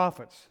law and the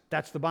prophets.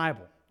 That's the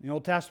Bible, the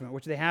Old Testament,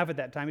 which they have at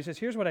that time. He says,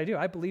 here's what I do.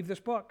 I believe this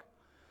book.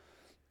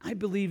 I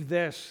believe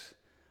this.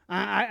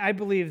 I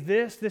believe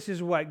this. This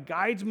is what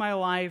guides my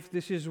life.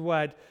 This is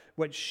what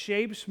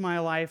shapes my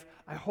life.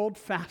 I hold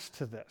fast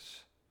to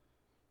this.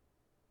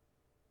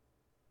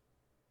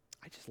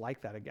 I just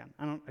like that again.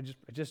 I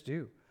just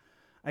do.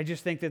 I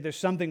just think that there's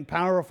something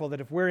powerful that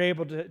if we're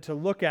able to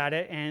look at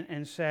it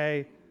and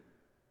say,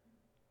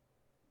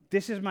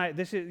 this is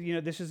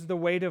the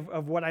weight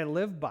of what I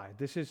live by.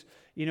 This is,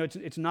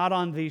 it's not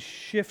on these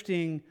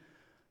shifting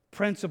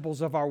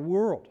principles of our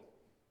world.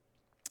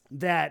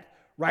 That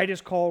right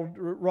is called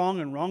wrong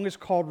and wrong is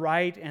called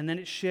right, and then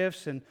it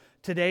shifts, and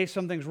today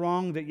something's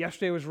wrong that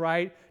yesterday was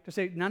right. To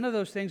say none of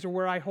those things are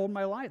where I hold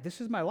my life.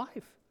 This is my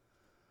life.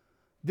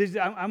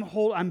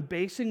 I'm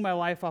basing my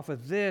life off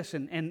of this,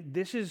 and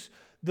this is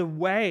the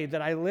way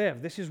that I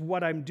live. This is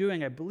what I'm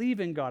doing. I believe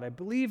in God. I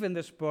believe in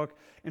this book.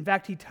 In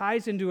fact, he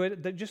ties into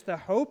it just the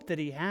hope that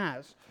he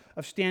has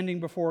of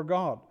standing before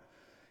God.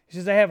 He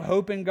says, I have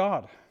hope in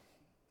God.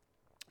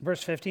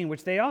 Verse 15,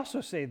 which they also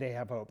say they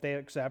have hope. They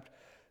accept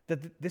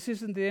that this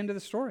isn't the end of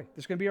the story.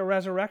 There's going to be a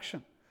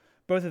resurrection,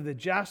 both of the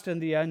just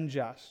and the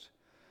unjust.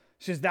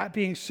 He says, that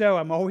being so,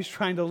 I'm always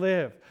trying to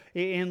live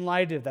in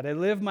light of that. I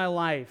live my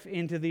life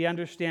into the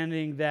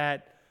understanding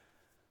that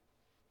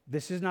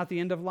this is not the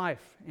end of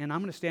life, and I'm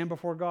going to stand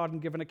before God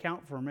and give an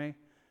account for me.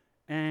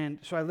 And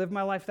so I live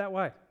my life that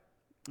way.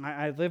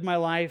 I live my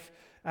life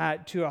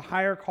to a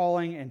higher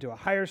calling and to a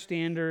higher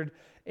standard,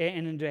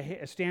 and into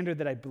a standard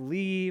that I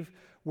believe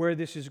where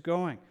this is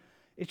going.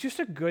 It's just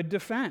a good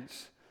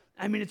defense.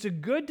 I mean, it's a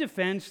good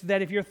defense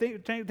that if you're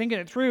thinking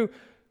it through,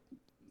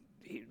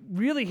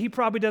 really, he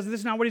probably does. This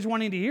is not what he's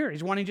wanting to hear.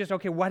 He's wanting just,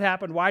 okay, what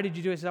happened? Why did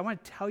you do it? He says, I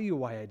want to tell you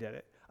why I did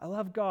it. I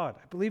love God.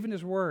 I believe in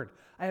his word.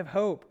 I have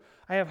hope.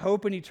 I have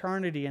hope in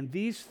eternity. And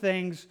these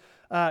things,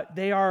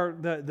 they are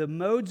the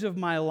modes of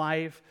my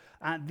life.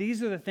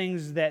 These are the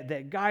things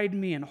that guide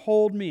me and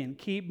hold me and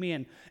keep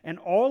me. And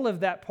all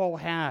of that Paul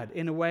had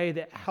in a way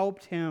that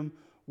helped him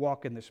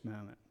walk in this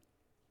moment.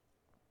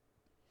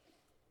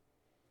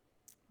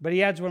 But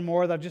he adds one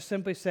more. They'll just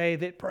simply say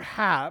that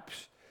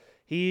perhaps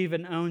he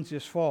even owns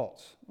his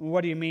faults.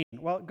 What do you mean?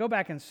 Well, go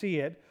back and see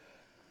it.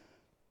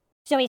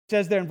 So he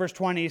says there in verse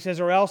 20, he says,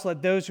 or else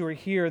let those who are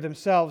here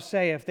themselves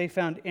say if they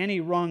found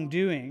any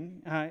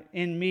wrongdoing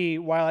in me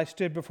while I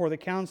stood before the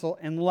council,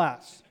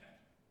 unless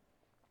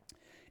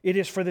it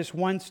is for this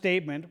one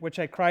statement which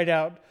I cried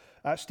out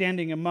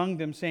standing among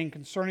them, saying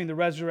concerning the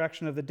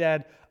resurrection of the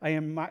dead, I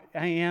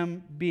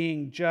am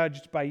being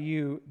judged by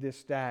you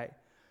this day.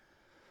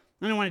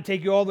 I don't want to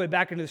take you all the way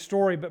back into the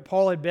story, but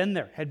Paul had been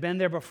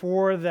there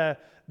before the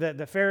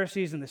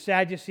Pharisees and the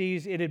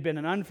Sadducees. It had been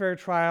an unfair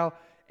trial,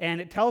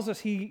 and it tells us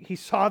he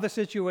saw the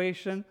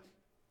situation,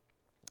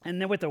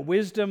 and then with the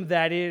wisdom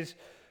that is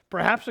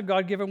perhaps a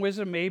God-given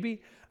wisdom,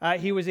 maybe,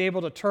 he was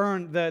able to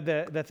turn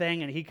the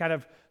thing, and he kind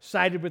of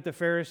sided with the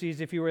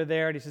Pharisees if you were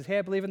there, and he says, hey,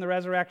 I believe in the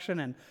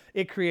resurrection, and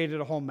it created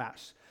a whole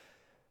mess.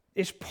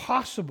 It's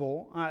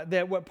possible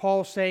that what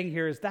Paul's saying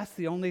here is that's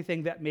the only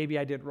thing that maybe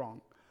I did wrong.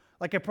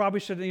 Like I probably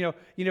should,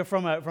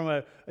 from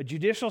a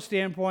judicial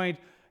standpoint,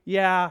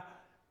 yeah,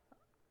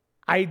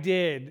 I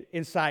did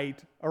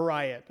incite a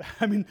riot.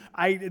 I mean,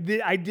 I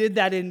did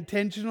that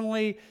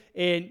intentionally,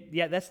 and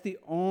yeah, that's the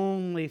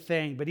only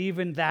thing. But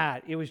even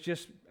that, it was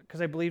just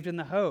because I believed in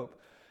the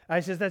hope. I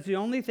says that's the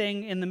only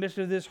thing in the midst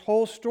of this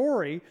whole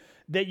story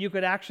that you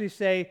could actually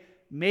say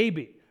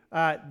maybe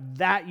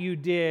that you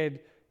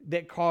did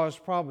that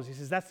caused problems. He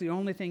says that's the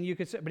only thing you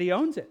could say, but he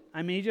owns it.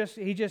 I mean,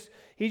 he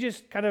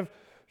just kind of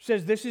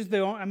says this is the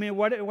only, I mean,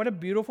 what a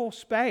beautiful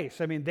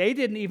space. I mean, they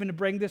didn't even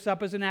bring this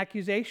up as an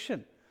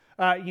accusation,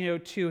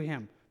 to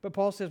him. But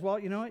Paul says, well,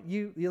 you know what?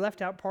 You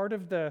left out part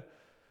of the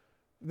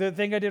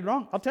thing I did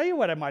wrong. I'll tell you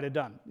what I might have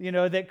done,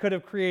 that could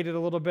have created a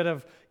little bit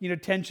of,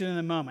 tension in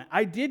the moment.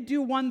 I did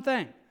do one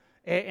thing,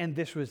 and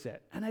this was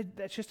it. And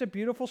that's just a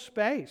beautiful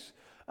space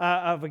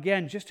of,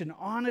 again, just an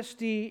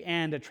honesty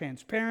and a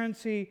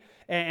transparency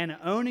and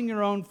owning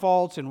your own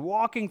faults and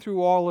walking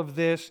through all of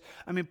this.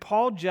 I mean,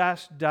 Paul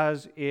just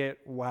does it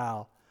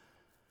well.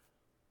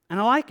 And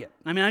I like it.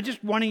 I mean, I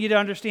just wanting you to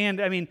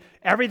understand, I mean,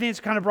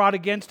 everything's kind of brought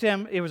against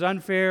him. It was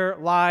unfair,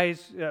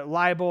 lies,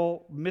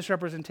 libel,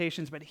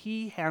 misrepresentations, but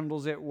he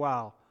handles it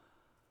well.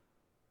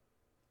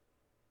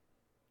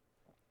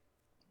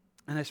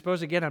 And I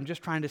suppose, again, I'm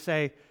just trying to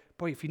say,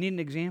 boy, if you need an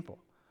example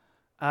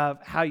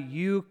of how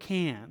you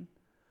can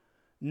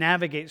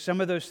navigate some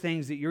of those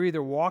things that you're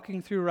either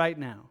walking through right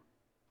now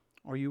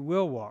or you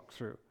will walk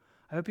through,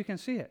 I hope you can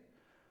see it.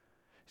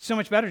 It's so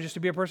much better just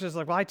to be a person that's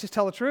like, well, I just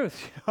tell the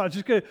truth. I'll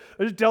just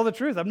tell the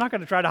truth. I'm not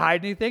going to try to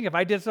hide anything. If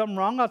I did something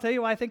wrong, I'll tell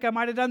you, I think I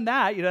might have done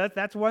that.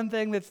 That's one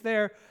thing that's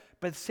there.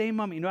 But at the same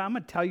moment, I'm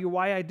going to tell you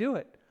why I do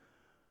it.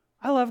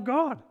 I love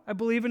God. I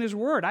believe in his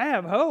word. I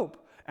have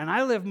hope. And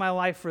I live my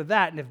life for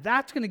that. And if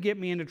that's going to get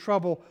me into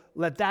trouble,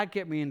 let that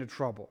get me into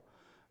trouble.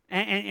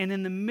 And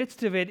in the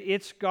midst of it,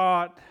 it's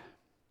got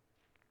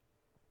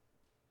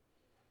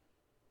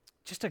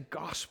just a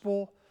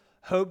gospel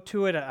hope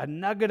to it, a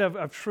nugget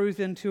of truth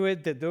into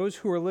it, that those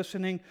who are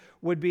listening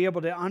would be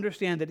able to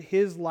understand that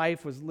his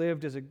life was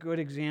lived as a good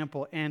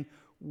example and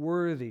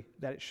worthy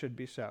that it should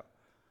be so.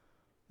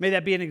 May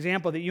that be an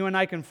example that you and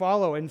I can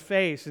follow and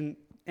face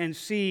and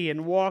see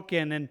and walk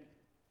in and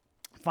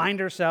find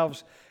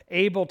ourselves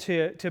able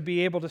to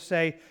be able to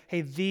say,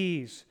 hey,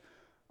 these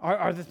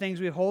are the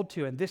things we hold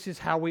to, and this is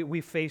how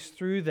we face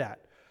through that.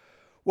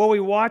 Well, we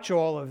watch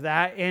all of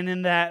that, and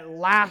in that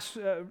last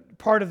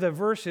part of the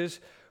verses,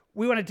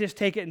 we want to just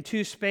take it in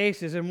two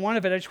spaces, and one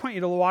of it, I just want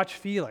you to watch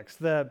Felix,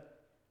 the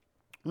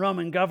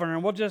Roman governor,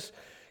 and we'll just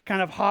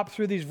kind of hop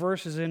through these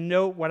verses and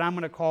note what I'm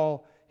going to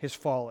call his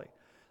folly,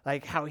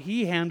 like how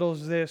he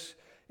handles this,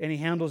 and he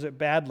handles it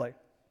badly.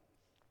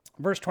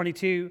 Verse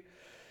 22,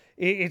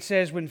 it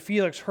says, when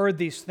Felix heard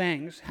these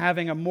things,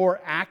 having a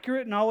more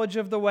accurate knowledge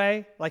of the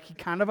way, like he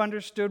kind of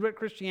understood what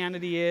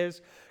Christianity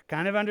is,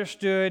 kind of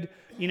understood,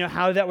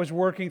 how that was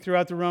working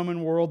throughout the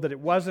Roman world, that it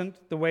wasn't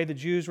the way the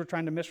Jews were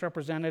trying to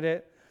misrepresent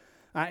it.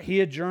 He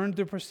adjourned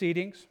the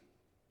proceedings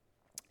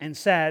and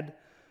said,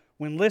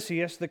 when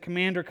Lysias, the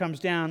commander,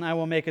 comes down, I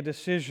will make a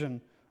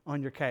decision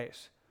on your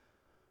case.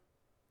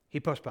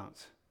 He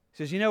postpones. He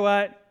says, you know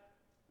what?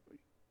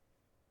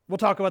 We'll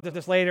talk about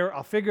this later.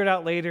 I'll figure it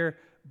out later.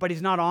 But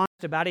he's not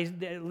honest about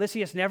it.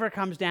 Lysias never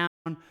comes down.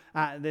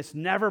 This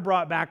never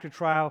brought back to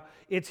trial.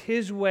 It's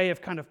his way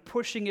of kind of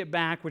pushing it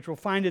back, which we'll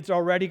find it's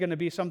already going to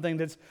be something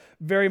that's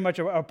very much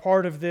a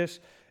part of this.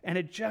 And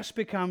it just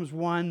becomes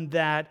one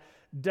that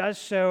does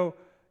so,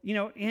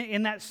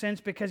 in that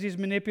sense, because he's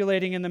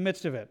manipulating in the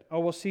midst of it.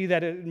 Oh, we'll see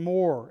that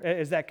more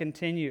as that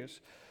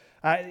continues.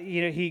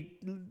 He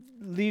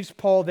leaves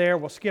Paul there.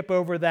 We'll skip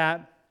over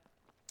that.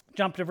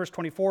 Jump to verse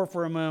 24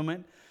 for a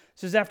moment. It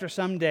says, after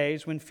some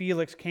days, when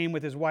Felix came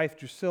with his wife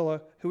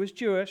Drusilla, who was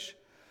Jewish,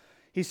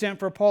 he sent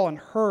for Paul and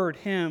heard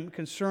him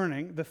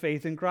concerning the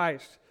faith in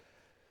Christ.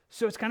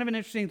 So it's kind of an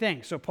interesting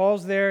thing. So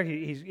Paul's there.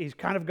 He's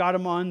kind of got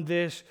him on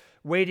this,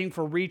 waiting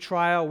for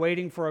retrial,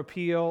 waiting for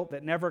appeal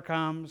that never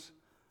comes.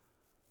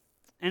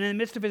 And in the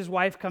midst of it, his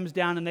wife comes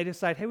down and they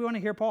decide, hey, we want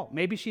to hear Paul.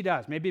 Maybe she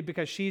does. Maybe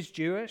because she's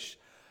Jewish.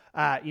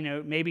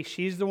 Maybe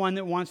she's the one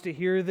that wants to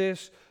hear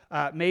this.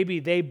 Maybe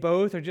they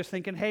both are just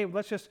thinking, hey,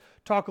 let's just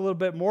talk a little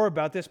bit more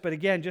about this. But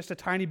again, just a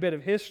tiny bit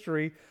of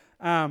history.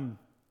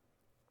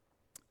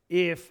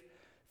 If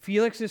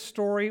Felix's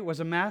story was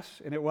a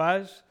mess, and it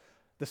was,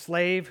 the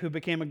slave who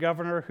became a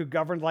governor, who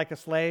governed like a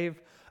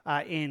slave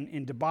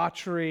in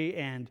debauchery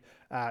and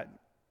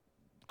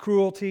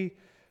cruelty,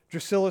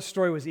 Drusilla's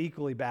story was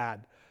equally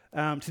bad.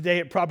 Today,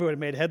 it probably would have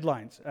made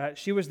headlines.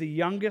 She was the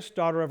youngest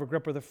daughter of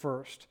Agrippa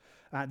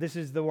I. This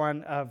is the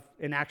one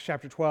in Acts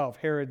chapter 12,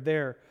 Herod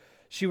there.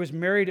 She was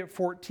married at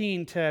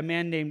 14 to a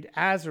man named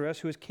Azarus,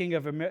 who was king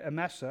of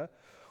Emesa.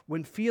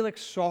 When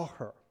Felix saw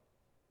her,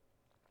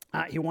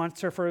 he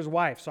wants her for his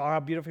wife, saw how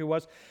beautiful he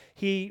was.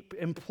 He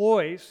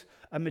employs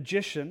a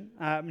magician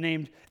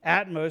named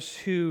Atmos,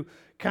 who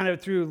kind of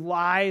through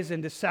lies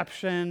and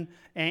deception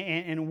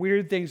and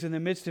weird things in the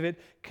midst of it,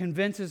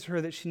 convinces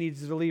her that she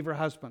needs to leave her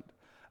husband.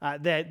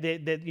 That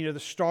the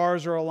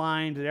stars are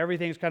aligned, that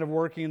everything's kind of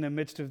working in the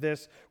midst of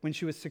this when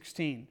she was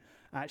 16.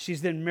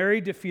 She's then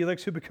married to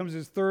Felix, who becomes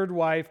his third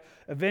wife.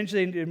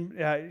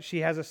 Eventually, she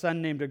has a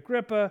son named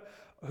Agrippa,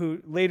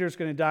 who later is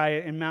going to die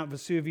in Mount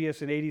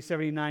Vesuvius in AD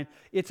 79.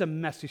 It's a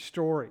messy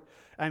story.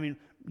 I mean,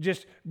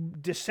 just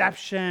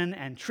deception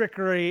and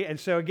trickery. And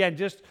so, again,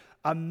 just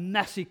a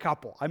messy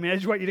couple. I mean, I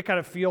just want you to kind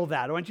of feel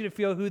that. I want you to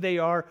feel who they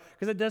are,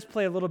 because it does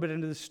play a little bit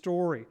into the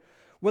story.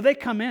 Well, they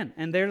come in,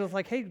 and they're just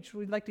like, hey,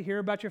 we'd like to hear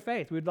about your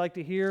faith. We'd like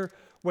to hear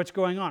what's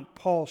going on.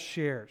 Paul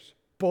shares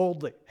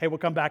boldly. Hey, we'll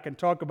come back and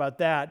talk about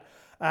that,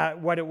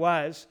 what it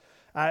was.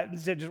 I'll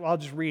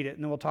just read it,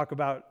 and then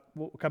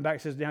we'll come back.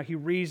 It says, now he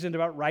reasoned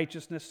about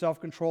righteousness,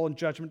 self-control, and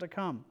judgment to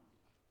come.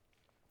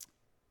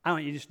 I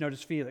want you to just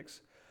notice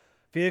Felix.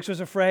 Felix was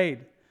afraid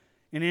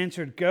and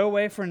answered, go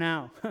away for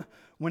now.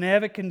 When I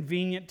have a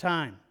convenient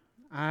time,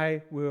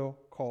 I will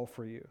call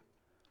for you.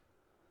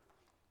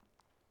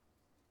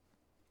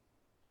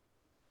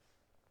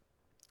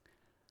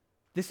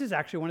 This is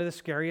actually one of the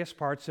scariest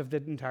parts of the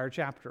entire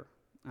chapter.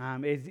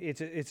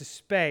 It's a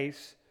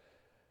space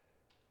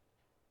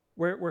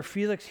where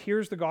Felix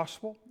hears the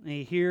gospel, and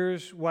he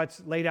hears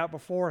what's laid out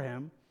before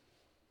him,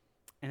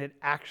 and it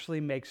actually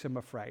makes him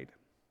afraid.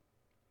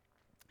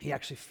 He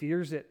actually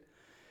fears it.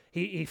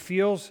 He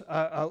feels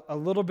a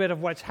little bit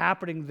of what's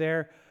happening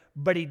there,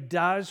 but he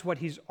does what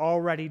he's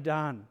already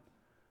done.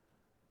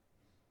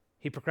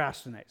 He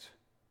procrastinates.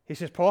 He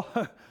says, Paul,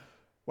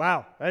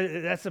 wow,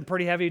 that's some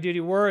pretty heavy-duty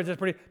words.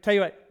 Tell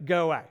you what,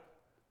 go away.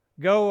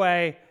 Go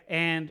away,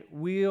 and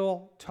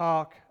we'll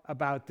talk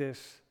about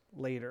this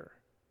later.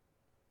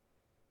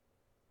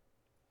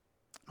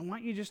 I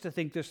want you just to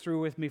think this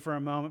through with me for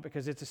a moment,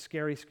 because it's a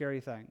scary,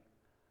 scary thing.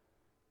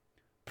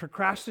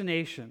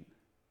 Procrastination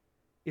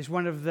is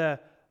one of the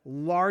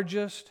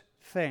largest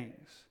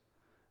things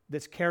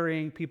that's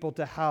carrying people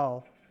to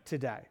hell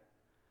today.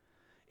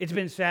 It's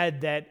been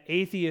said that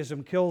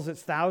atheism kills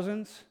its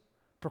thousands,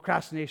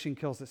 procrastination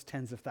kills its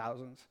tens of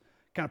thousands.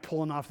 Kind of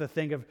pulling off the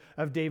thing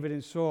of David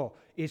and Saul.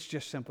 It's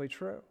just simply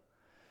true.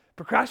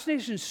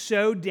 Procrastination is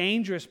so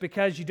dangerous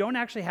because you don't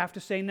actually have to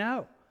say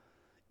no.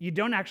 You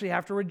don't actually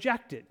have to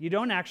reject it. You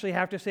don't actually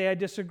have to say, I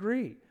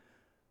disagree.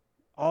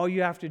 All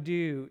you have to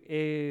do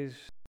is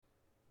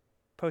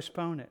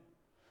postpone it.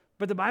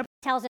 But the Bible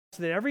tells us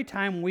that every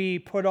time we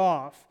put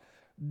off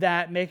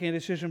that making a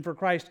decision for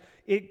Christ,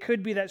 it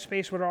could be that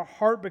space where our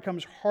heart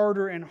becomes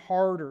harder and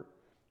harder.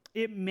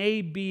 It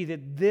may be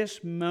that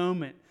this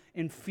moment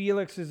in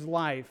Felix's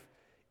life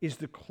is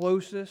the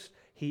closest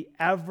he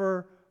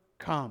ever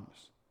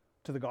comes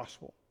to the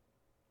gospel.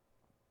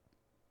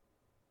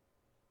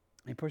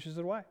 He pushes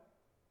it away.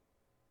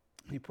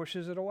 He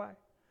pushes it away.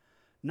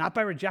 Not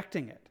by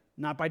rejecting it,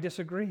 not by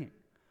disagreeing,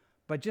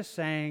 but just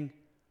saying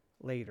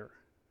later.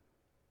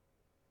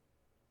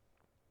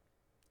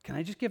 Can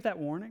I just give that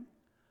warning?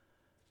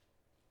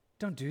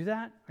 Don't do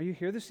that. Are you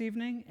here this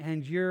evening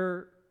and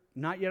you're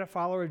not yet a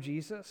follower of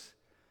Jesus?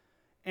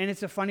 And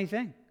it's a funny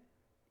thing.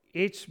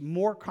 It's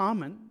more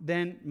common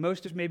than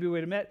most of us maybe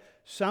would admit.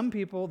 Some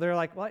people, they're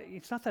like, well,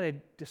 it's not that I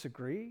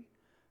disagree.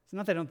 It's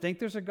not that I don't think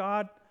there's a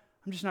God.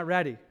 I'm just not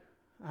ready.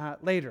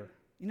 Later.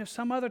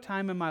 Some other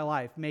time in my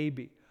life,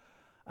 maybe.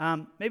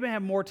 Maybe I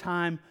have more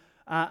time.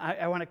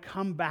 I want to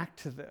come back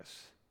to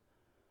this.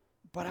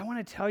 But I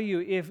want to tell you,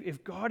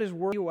 if God is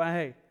working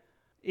away,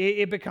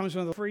 it becomes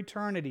one of the for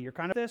eternity. You're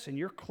kind of this, and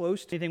you're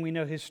close to anything we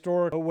know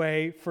historic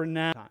away for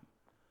now.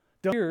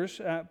 The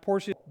years,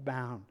 portion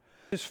bound.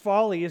 This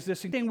folly is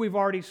this thing we've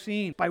already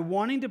seen. By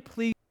wanting to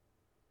please,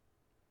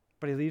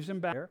 but he leaves him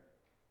back there.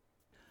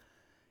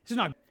 It's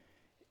not,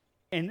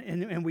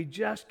 and we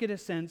just get a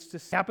sense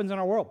this happens in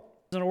our world.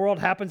 In the world,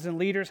 happens in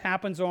leaders,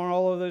 happens on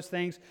all of those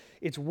things.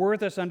 It's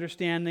worth us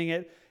understanding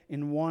it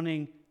and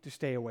wanting to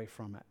stay away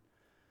from it.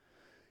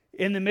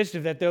 In the midst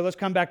of that, though, let's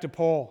come back to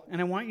Paul. And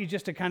I want you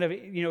just to kind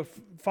of,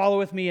 follow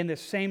with me in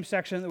this same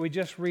section that we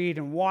just read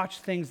and watch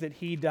things that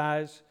he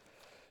does.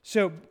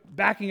 So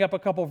backing up a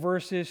couple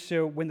verses,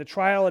 so when the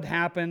trial had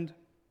happened,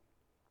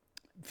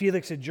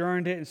 Felix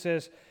adjourned it and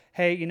says,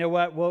 hey, you know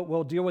what,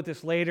 we'll deal with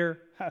this later.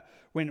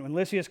 When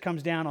Lysias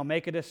comes down, I'll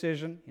make a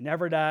decision. He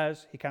never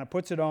does. He kind of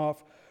puts it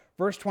off.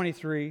 Verse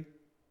 23,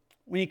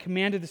 when he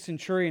commanded the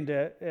centurion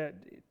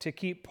to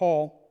keep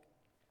Paul,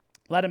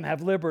 let him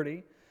have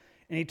liberty,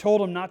 and he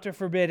told him not to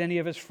forbid any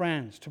of his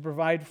friends to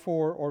provide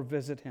for or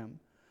visit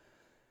him.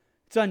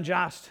 It's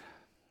unjust.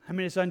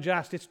 It's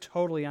unjust. It's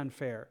totally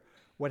unfair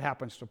what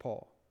happens to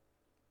Paul.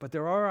 But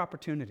there are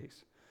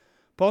opportunities.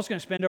 Paul's going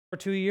to spend over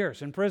 2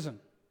 years in prison.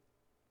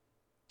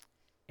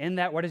 In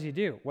that, what does he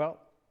do? Well,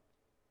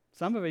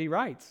 some of it he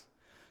writes.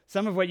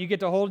 Some of what you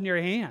get to hold in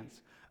your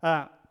hands.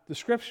 The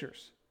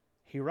scriptures,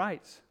 he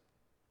writes.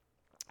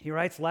 He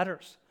writes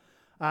letters.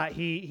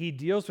 He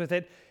deals with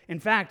it. In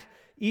fact,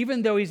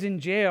 even though he's in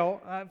jail,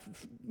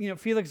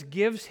 Felix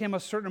gives him a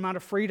certain amount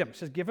of freedom. He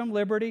says, give him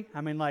liberty.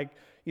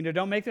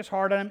 Don't make this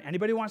hard on him.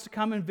 Anybody wants to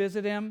come and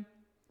visit him,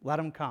 let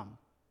him come.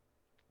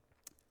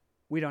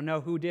 We don't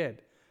know who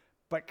did.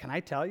 But can I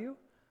tell you?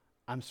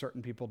 I'm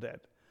certain people did.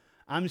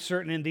 I'm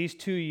certain in these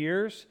 2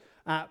 years,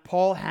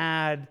 Paul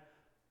had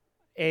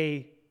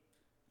a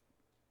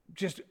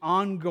just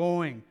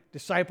ongoing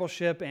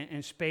discipleship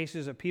and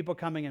spaces of people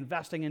coming,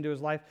 investing into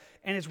his life.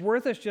 And it's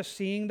worth us just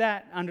seeing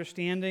that,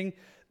 understanding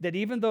that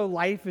even though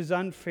life is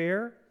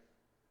unfair,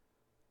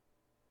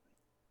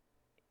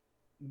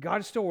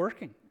 God is still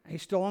working.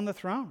 He's still on the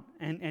throne.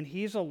 And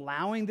he's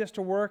allowing this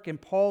to work, and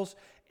Paul's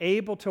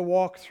able to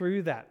walk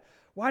through that.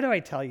 Why do I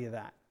tell you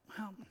that?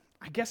 Well,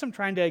 I guess I'm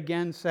trying to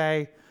again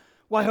say,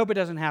 well, I hope it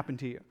doesn't happen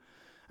to you.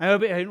 I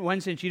hope in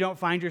one sense you don't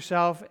find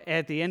yourself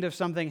at the end of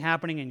something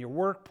happening in your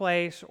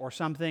workplace or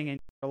something in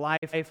your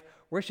life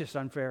where it's just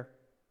unfair.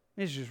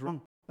 It's just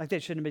wrong. Like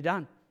that shouldn't be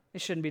done.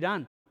 It shouldn't be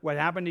done. What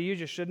happened to you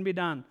just shouldn't be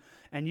done.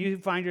 And you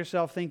find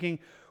yourself thinking,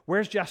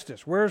 where's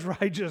justice? Where's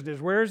righteousness?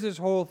 Where's this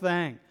whole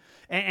thing?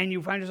 And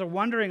you find yourself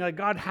wondering, like,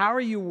 God, how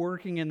are you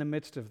working in the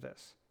midst of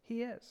this?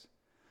 He is.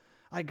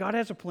 Like, God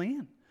has a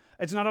plan.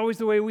 It's not always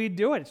the way we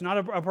do it. It's not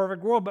a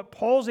perfect world, but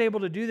Paul's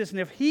able to do this. And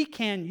if he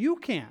can, you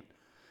can.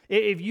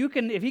 If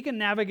he can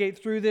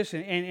navigate through this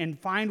and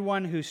find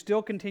one who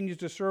still continues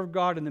to serve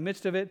God in the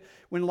midst of it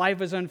when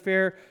life is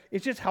unfair,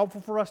 it's just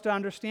helpful for us to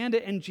understand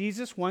it. And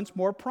Jesus once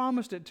more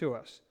promised it to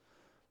us.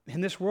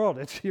 In this world,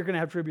 you're going to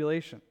have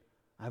tribulation.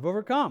 I've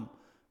overcome.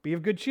 Be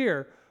of good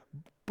cheer.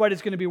 But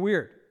it's going to be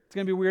weird. It's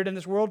going to be weird in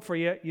this world for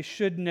you. You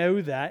should know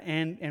that.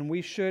 And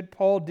we should.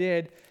 Paul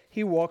did.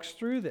 He walks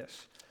through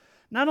this.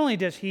 Not only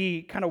does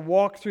he kind of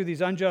walk through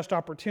these unjust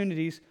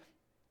opportunities,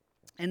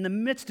 in the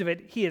midst of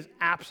it, he is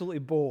absolutely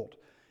bold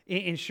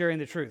in sharing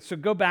the truth. So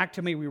go back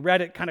to me. We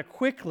read it kind of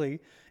quickly,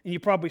 and you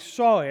probably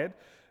saw it.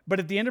 But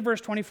at the end of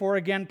verse 24,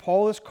 again,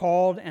 Paul is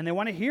called, and they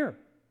want to hear.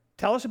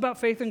 Tell us about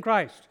faith in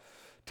Christ.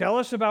 Tell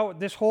us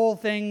about this whole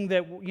thing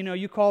that,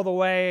 you call the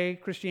way,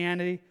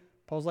 Christianity.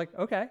 Paul's like,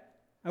 okay,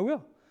 I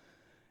will.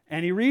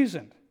 And he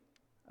reasoned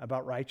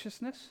about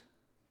righteousness,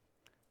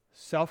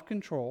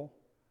 self-control,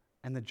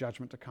 and the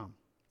judgment to come.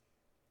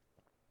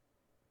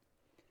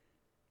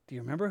 Do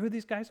you remember who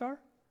these guys are?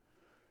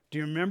 Do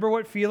you remember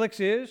what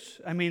Felix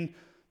is?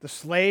 The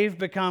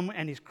slave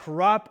and he's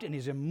corrupt, and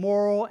he's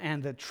immoral,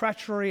 and the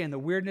treachery and the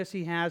weirdness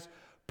he has.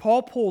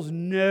 Paul pulls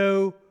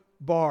no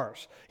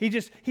bars. He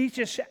just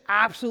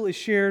absolutely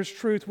shares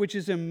truth, which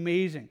is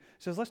amazing.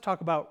 He says, let's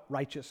talk about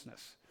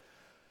righteousness.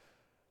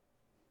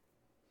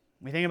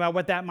 We think about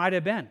what that might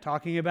have been,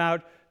 talking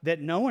about that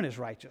no one is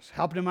righteous,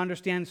 helping him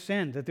understand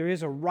sin, that there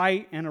is a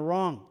right and a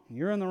wrong.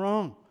 You're in the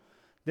wrong.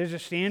 There's a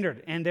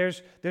standard, and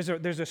there's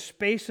a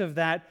space of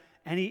that,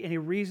 and he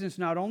reasons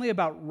not only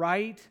about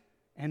right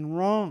and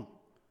wrong,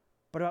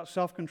 but about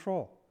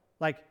self-control.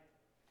 Like,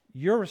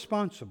 you're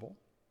responsible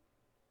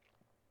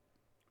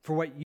for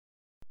what you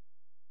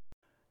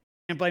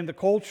can't blame the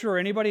culture or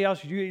anybody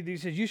else. He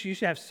says you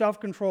should have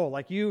self-control.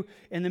 Like you,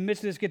 in the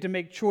midst of this, get to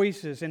make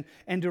choices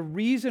and to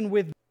reason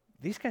with.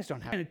 These guys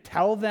don't have to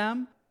tell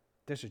them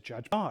there's a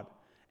judge God.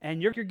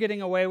 And you're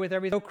getting away with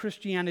everything. No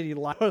Christianity.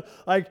 Like,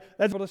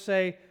 that's able to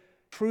say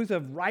truth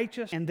of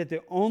righteous and that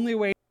the only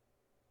way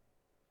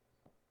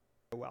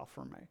well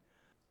for me.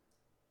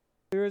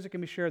 Clear as it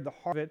can be shared, the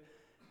heart of it,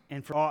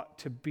 and for ought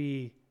to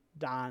be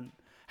done.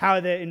 How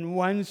that in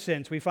one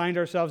sense we find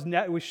ourselves,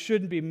 we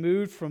shouldn't be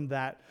moved from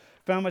that.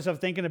 Found myself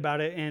thinking about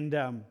it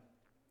and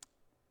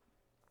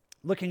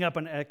looking up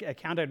an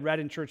account I'd read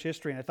in church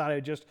history, and I thought I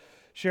would just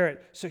share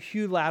it. So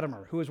Hugh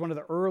Latimer, who was one of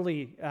the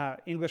early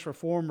English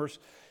reformers,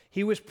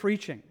 he was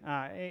preaching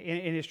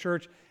in his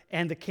church,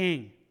 and the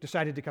king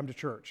decided to come to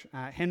church.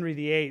 Henry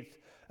VIII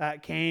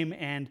came,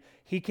 and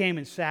he came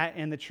and sat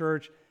in the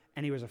church,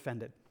 and he was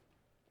offended.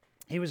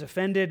 He was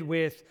offended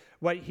with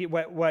what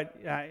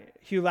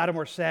Hugh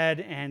Latimer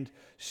said, and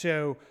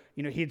so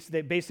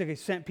they basically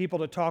sent people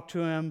to talk to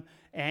him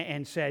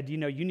and said, you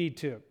need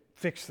to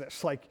fix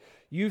this. Like,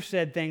 you've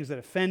said things that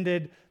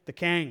offended the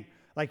king.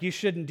 Like, you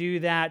shouldn't do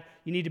that.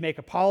 You need to make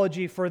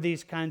apology for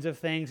these kinds of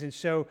things. And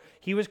so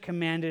he was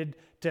commanded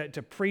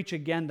to preach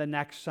again the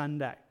next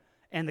Sunday,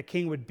 and the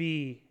king would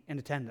be in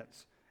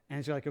attendance. And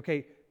he's like,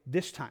 okay,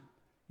 this time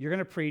you're going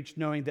to preach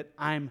knowing that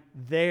I'm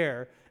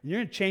there, and you're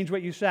going to change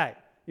what you say.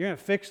 You're going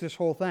to fix this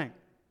whole thing.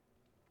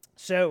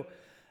 So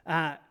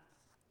that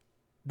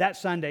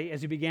Sunday,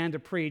 as he began to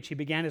preach, he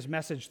began his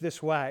message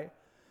this way,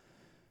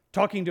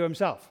 talking to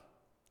himself.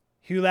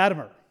 Hugh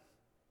Latimer,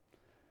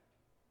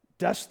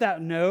 dost thou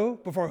know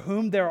before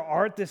whom thou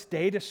art this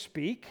day to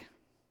speak?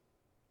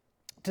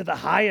 To the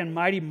high and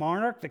mighty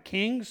monarch, the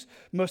king's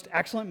most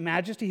excellent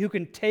majesty, who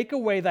can take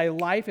away thy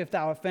life if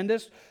thou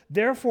offendest.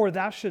 Therefore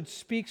thou shouldst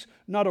speak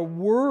not a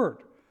word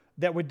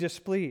that would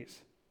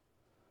displease.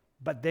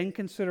 But then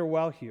consider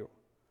well, Hugh.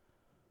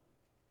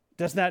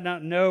 Dost thou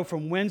not know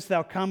from whence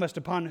thou comest,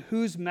 upon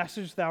whose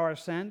message thou art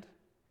sent?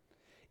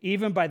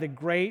 Even by the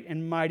great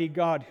and mighty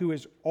God, who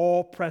is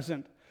all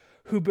present,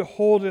 who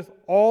beholdeth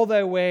all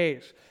thy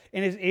ways,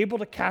 and is able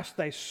to cast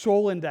thy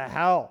soul into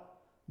hell.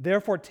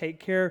 Therefore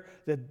take care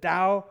that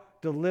thou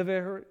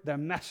deliver the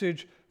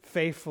message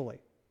faithfully.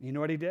 You know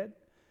what he did?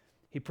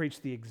 He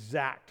preached the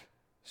exact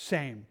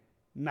same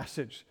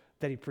message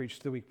that he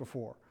preached the week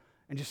before.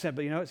 And just said,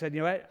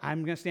 what?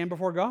 I'm going to stand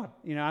before God.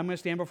 I'm going to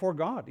stand before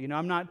God.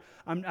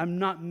 I'm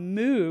not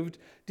moved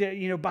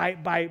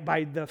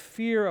by the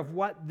fear of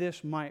what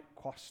this might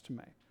cost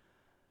me.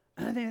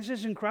 And I think this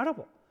is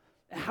incredible.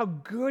 How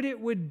good it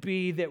would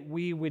be that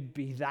we would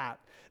be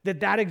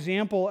that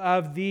example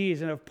of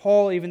these and of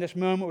Paul, even this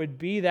moment, would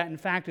be that. In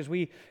fact, as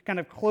we kind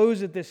of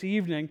close it this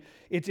evening,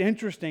 it's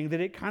interesting that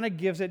it kind of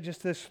gives it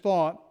just this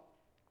thought.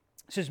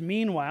 It says,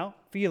 meanwhile,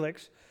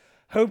 Felix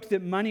hoped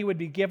that money would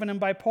be given him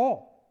by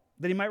Paul,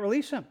 that he might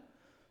release him.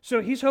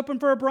 So he's hoping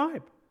for a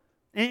bribe.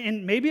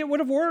 And maybe it would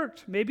have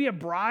worked. Maybe a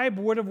bribe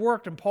would have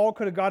worked and Paul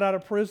could have got out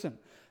of prison.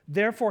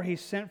 Therefore, he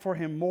sent for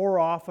him more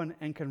often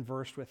and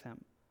conversed with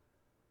him.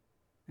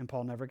 And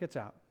Paul never gets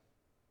out.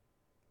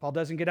 Paul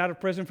doesn't get out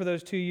of prison for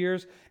those 2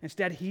 years.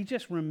 Instead, he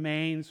just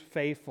remains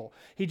faithful.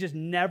 He just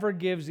never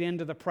gives in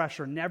to the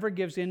pressure, never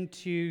gives in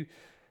to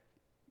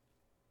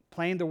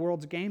playing the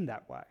world's game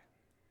that way.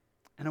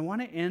 And I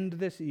want to end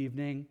this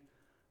evening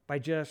by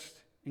just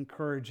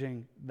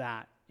encouraging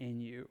that in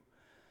you.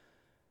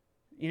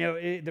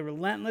 The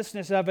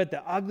relentlessness of it,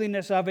 the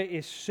ugliness of it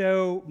is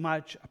so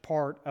much a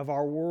part of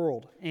our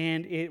world.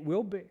 And it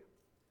will be.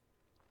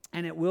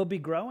 And it will be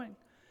growing.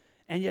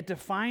 And yet to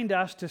find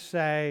us to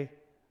say,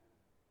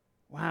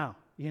 wow,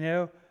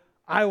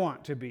 I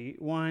want to be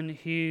one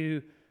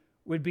who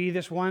would be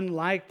this one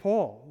like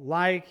Paul,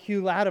 like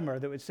Hugh Latimer,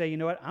 that would say, I'm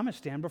going to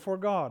stand before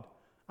God.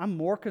 I'm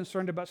more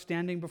concerned about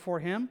standing before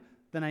Him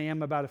than I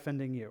am about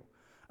offending you.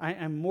 I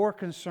am more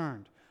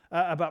concerned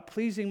about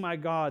pleasing my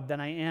God than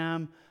I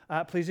am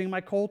pleasing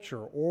my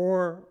culture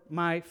or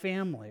my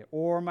family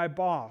or my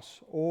boss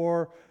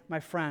or my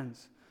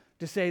friends.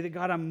 To say that,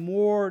 God, I'm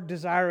more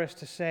desirous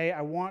to say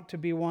I want to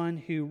be one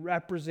who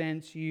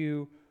represents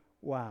you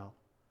well.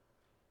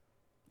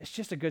 It's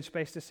just a good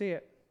space to see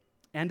it.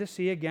 And to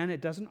see, again,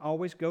 it doesn't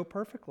always go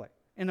perfectly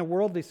in a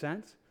worldly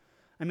sense.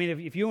 I mean,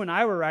 if you and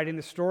I were writing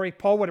the story,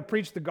 Paul would have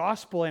preached the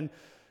gospel and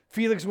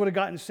Felix would have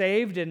gotten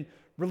saved and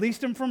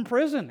released him from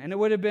prison. And it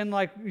would have been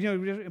like,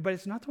 but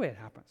it's not the way it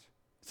happens.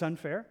 It's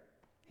unfair.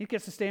 He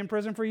gets to stay in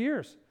prison for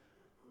years.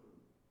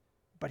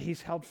 But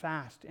he's held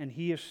fast and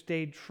he has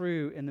stayed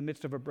true in the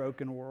midst of a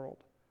broken world.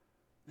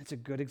 It's a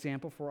good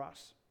example for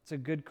us. It's a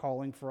good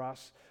calling for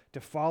us to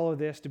follow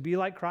this, to be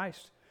like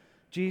Christ.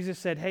 Jesus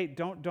said, hey,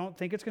 don't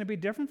think it's going to be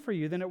different for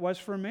you than it was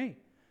for me.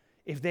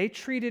 If they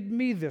treated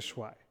me this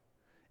way,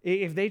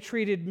 if they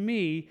treated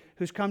me,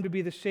 who's come to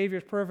be the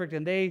Savior's perfect,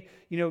 and they,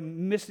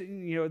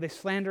 they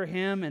slander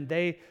him, and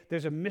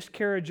there's a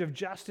miscarriage of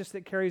justice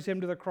that carries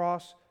him to the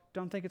cross,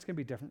 don't think it's going to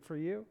be different for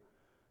you.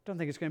 Don't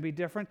think it's going to be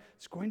different.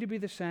 It's going to be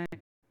the same.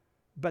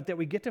 But that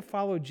we get to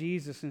follow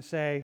Jesus and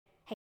say,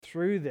 hey,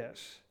 through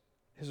this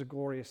is a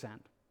glorious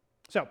end.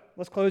 So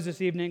let's close this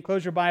evening,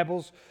 close your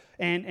Bibles,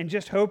 and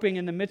just hoping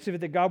in the midst of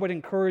it that God would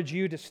encourage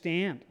you to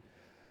stand.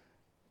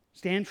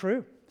 Stand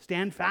true.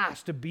 Stand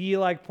fast, to be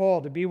like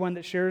Paul, to be one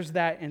that shares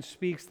that and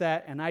speaks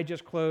that. And I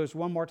just close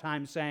one more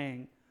time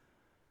saying,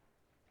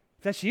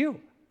 if that's you,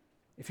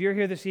 if you're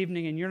here this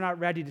evening and you're not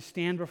ready to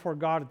stand before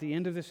God at the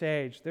end of this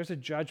age, there's a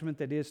judgment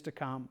that is to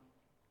come.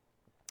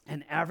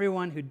 And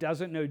everyone who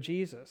doesn't know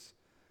Jesus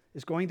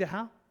is going to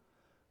hell.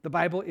 The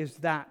Bible is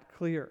that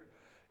clear.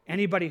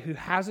 Anybody who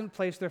hasn't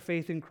placed their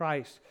faith in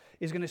Christ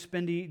is going to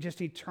spend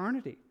just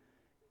eternity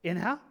in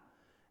hell.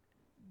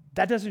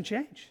 That doesn't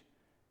change.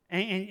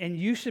 And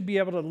you should be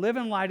able to live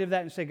in light of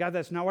that and say, God,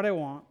 that's not what I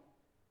want.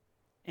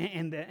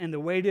 And the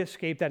way to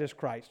escape that is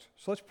Christ.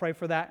 So let's pray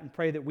for that and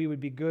pray that we would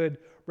be good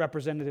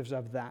representatives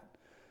of that.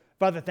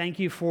 Father, thank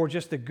you for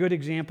just the good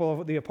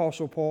example of the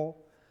Apostle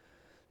Paul.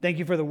 Thank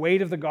you for the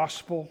weight of the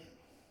gospel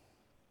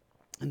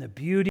and the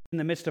beauty in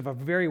the midst of a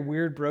very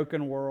weird,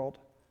 broken world.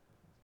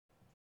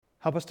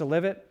 Help us to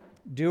live it,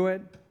 do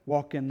it,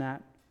 walk in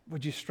that.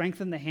 Would you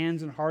strengthen the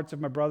hands and hearts of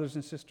my brothers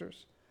and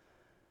sisters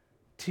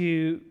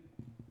to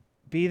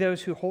be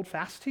those who hold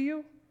fast to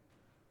you,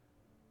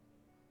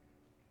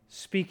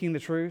 speaking the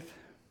truth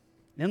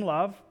in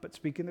love, but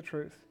speaking the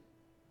truth.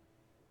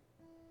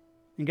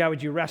 And God,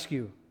 would you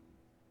rescue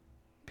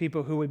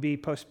people who would be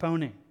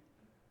postponing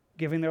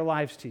giving their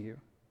lives to you,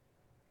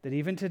 that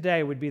even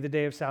today would be the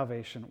day of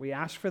salvation. We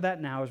ask for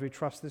that now as we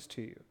trust this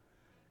to you.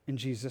 In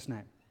Jesus'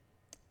 name,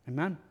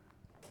 amen.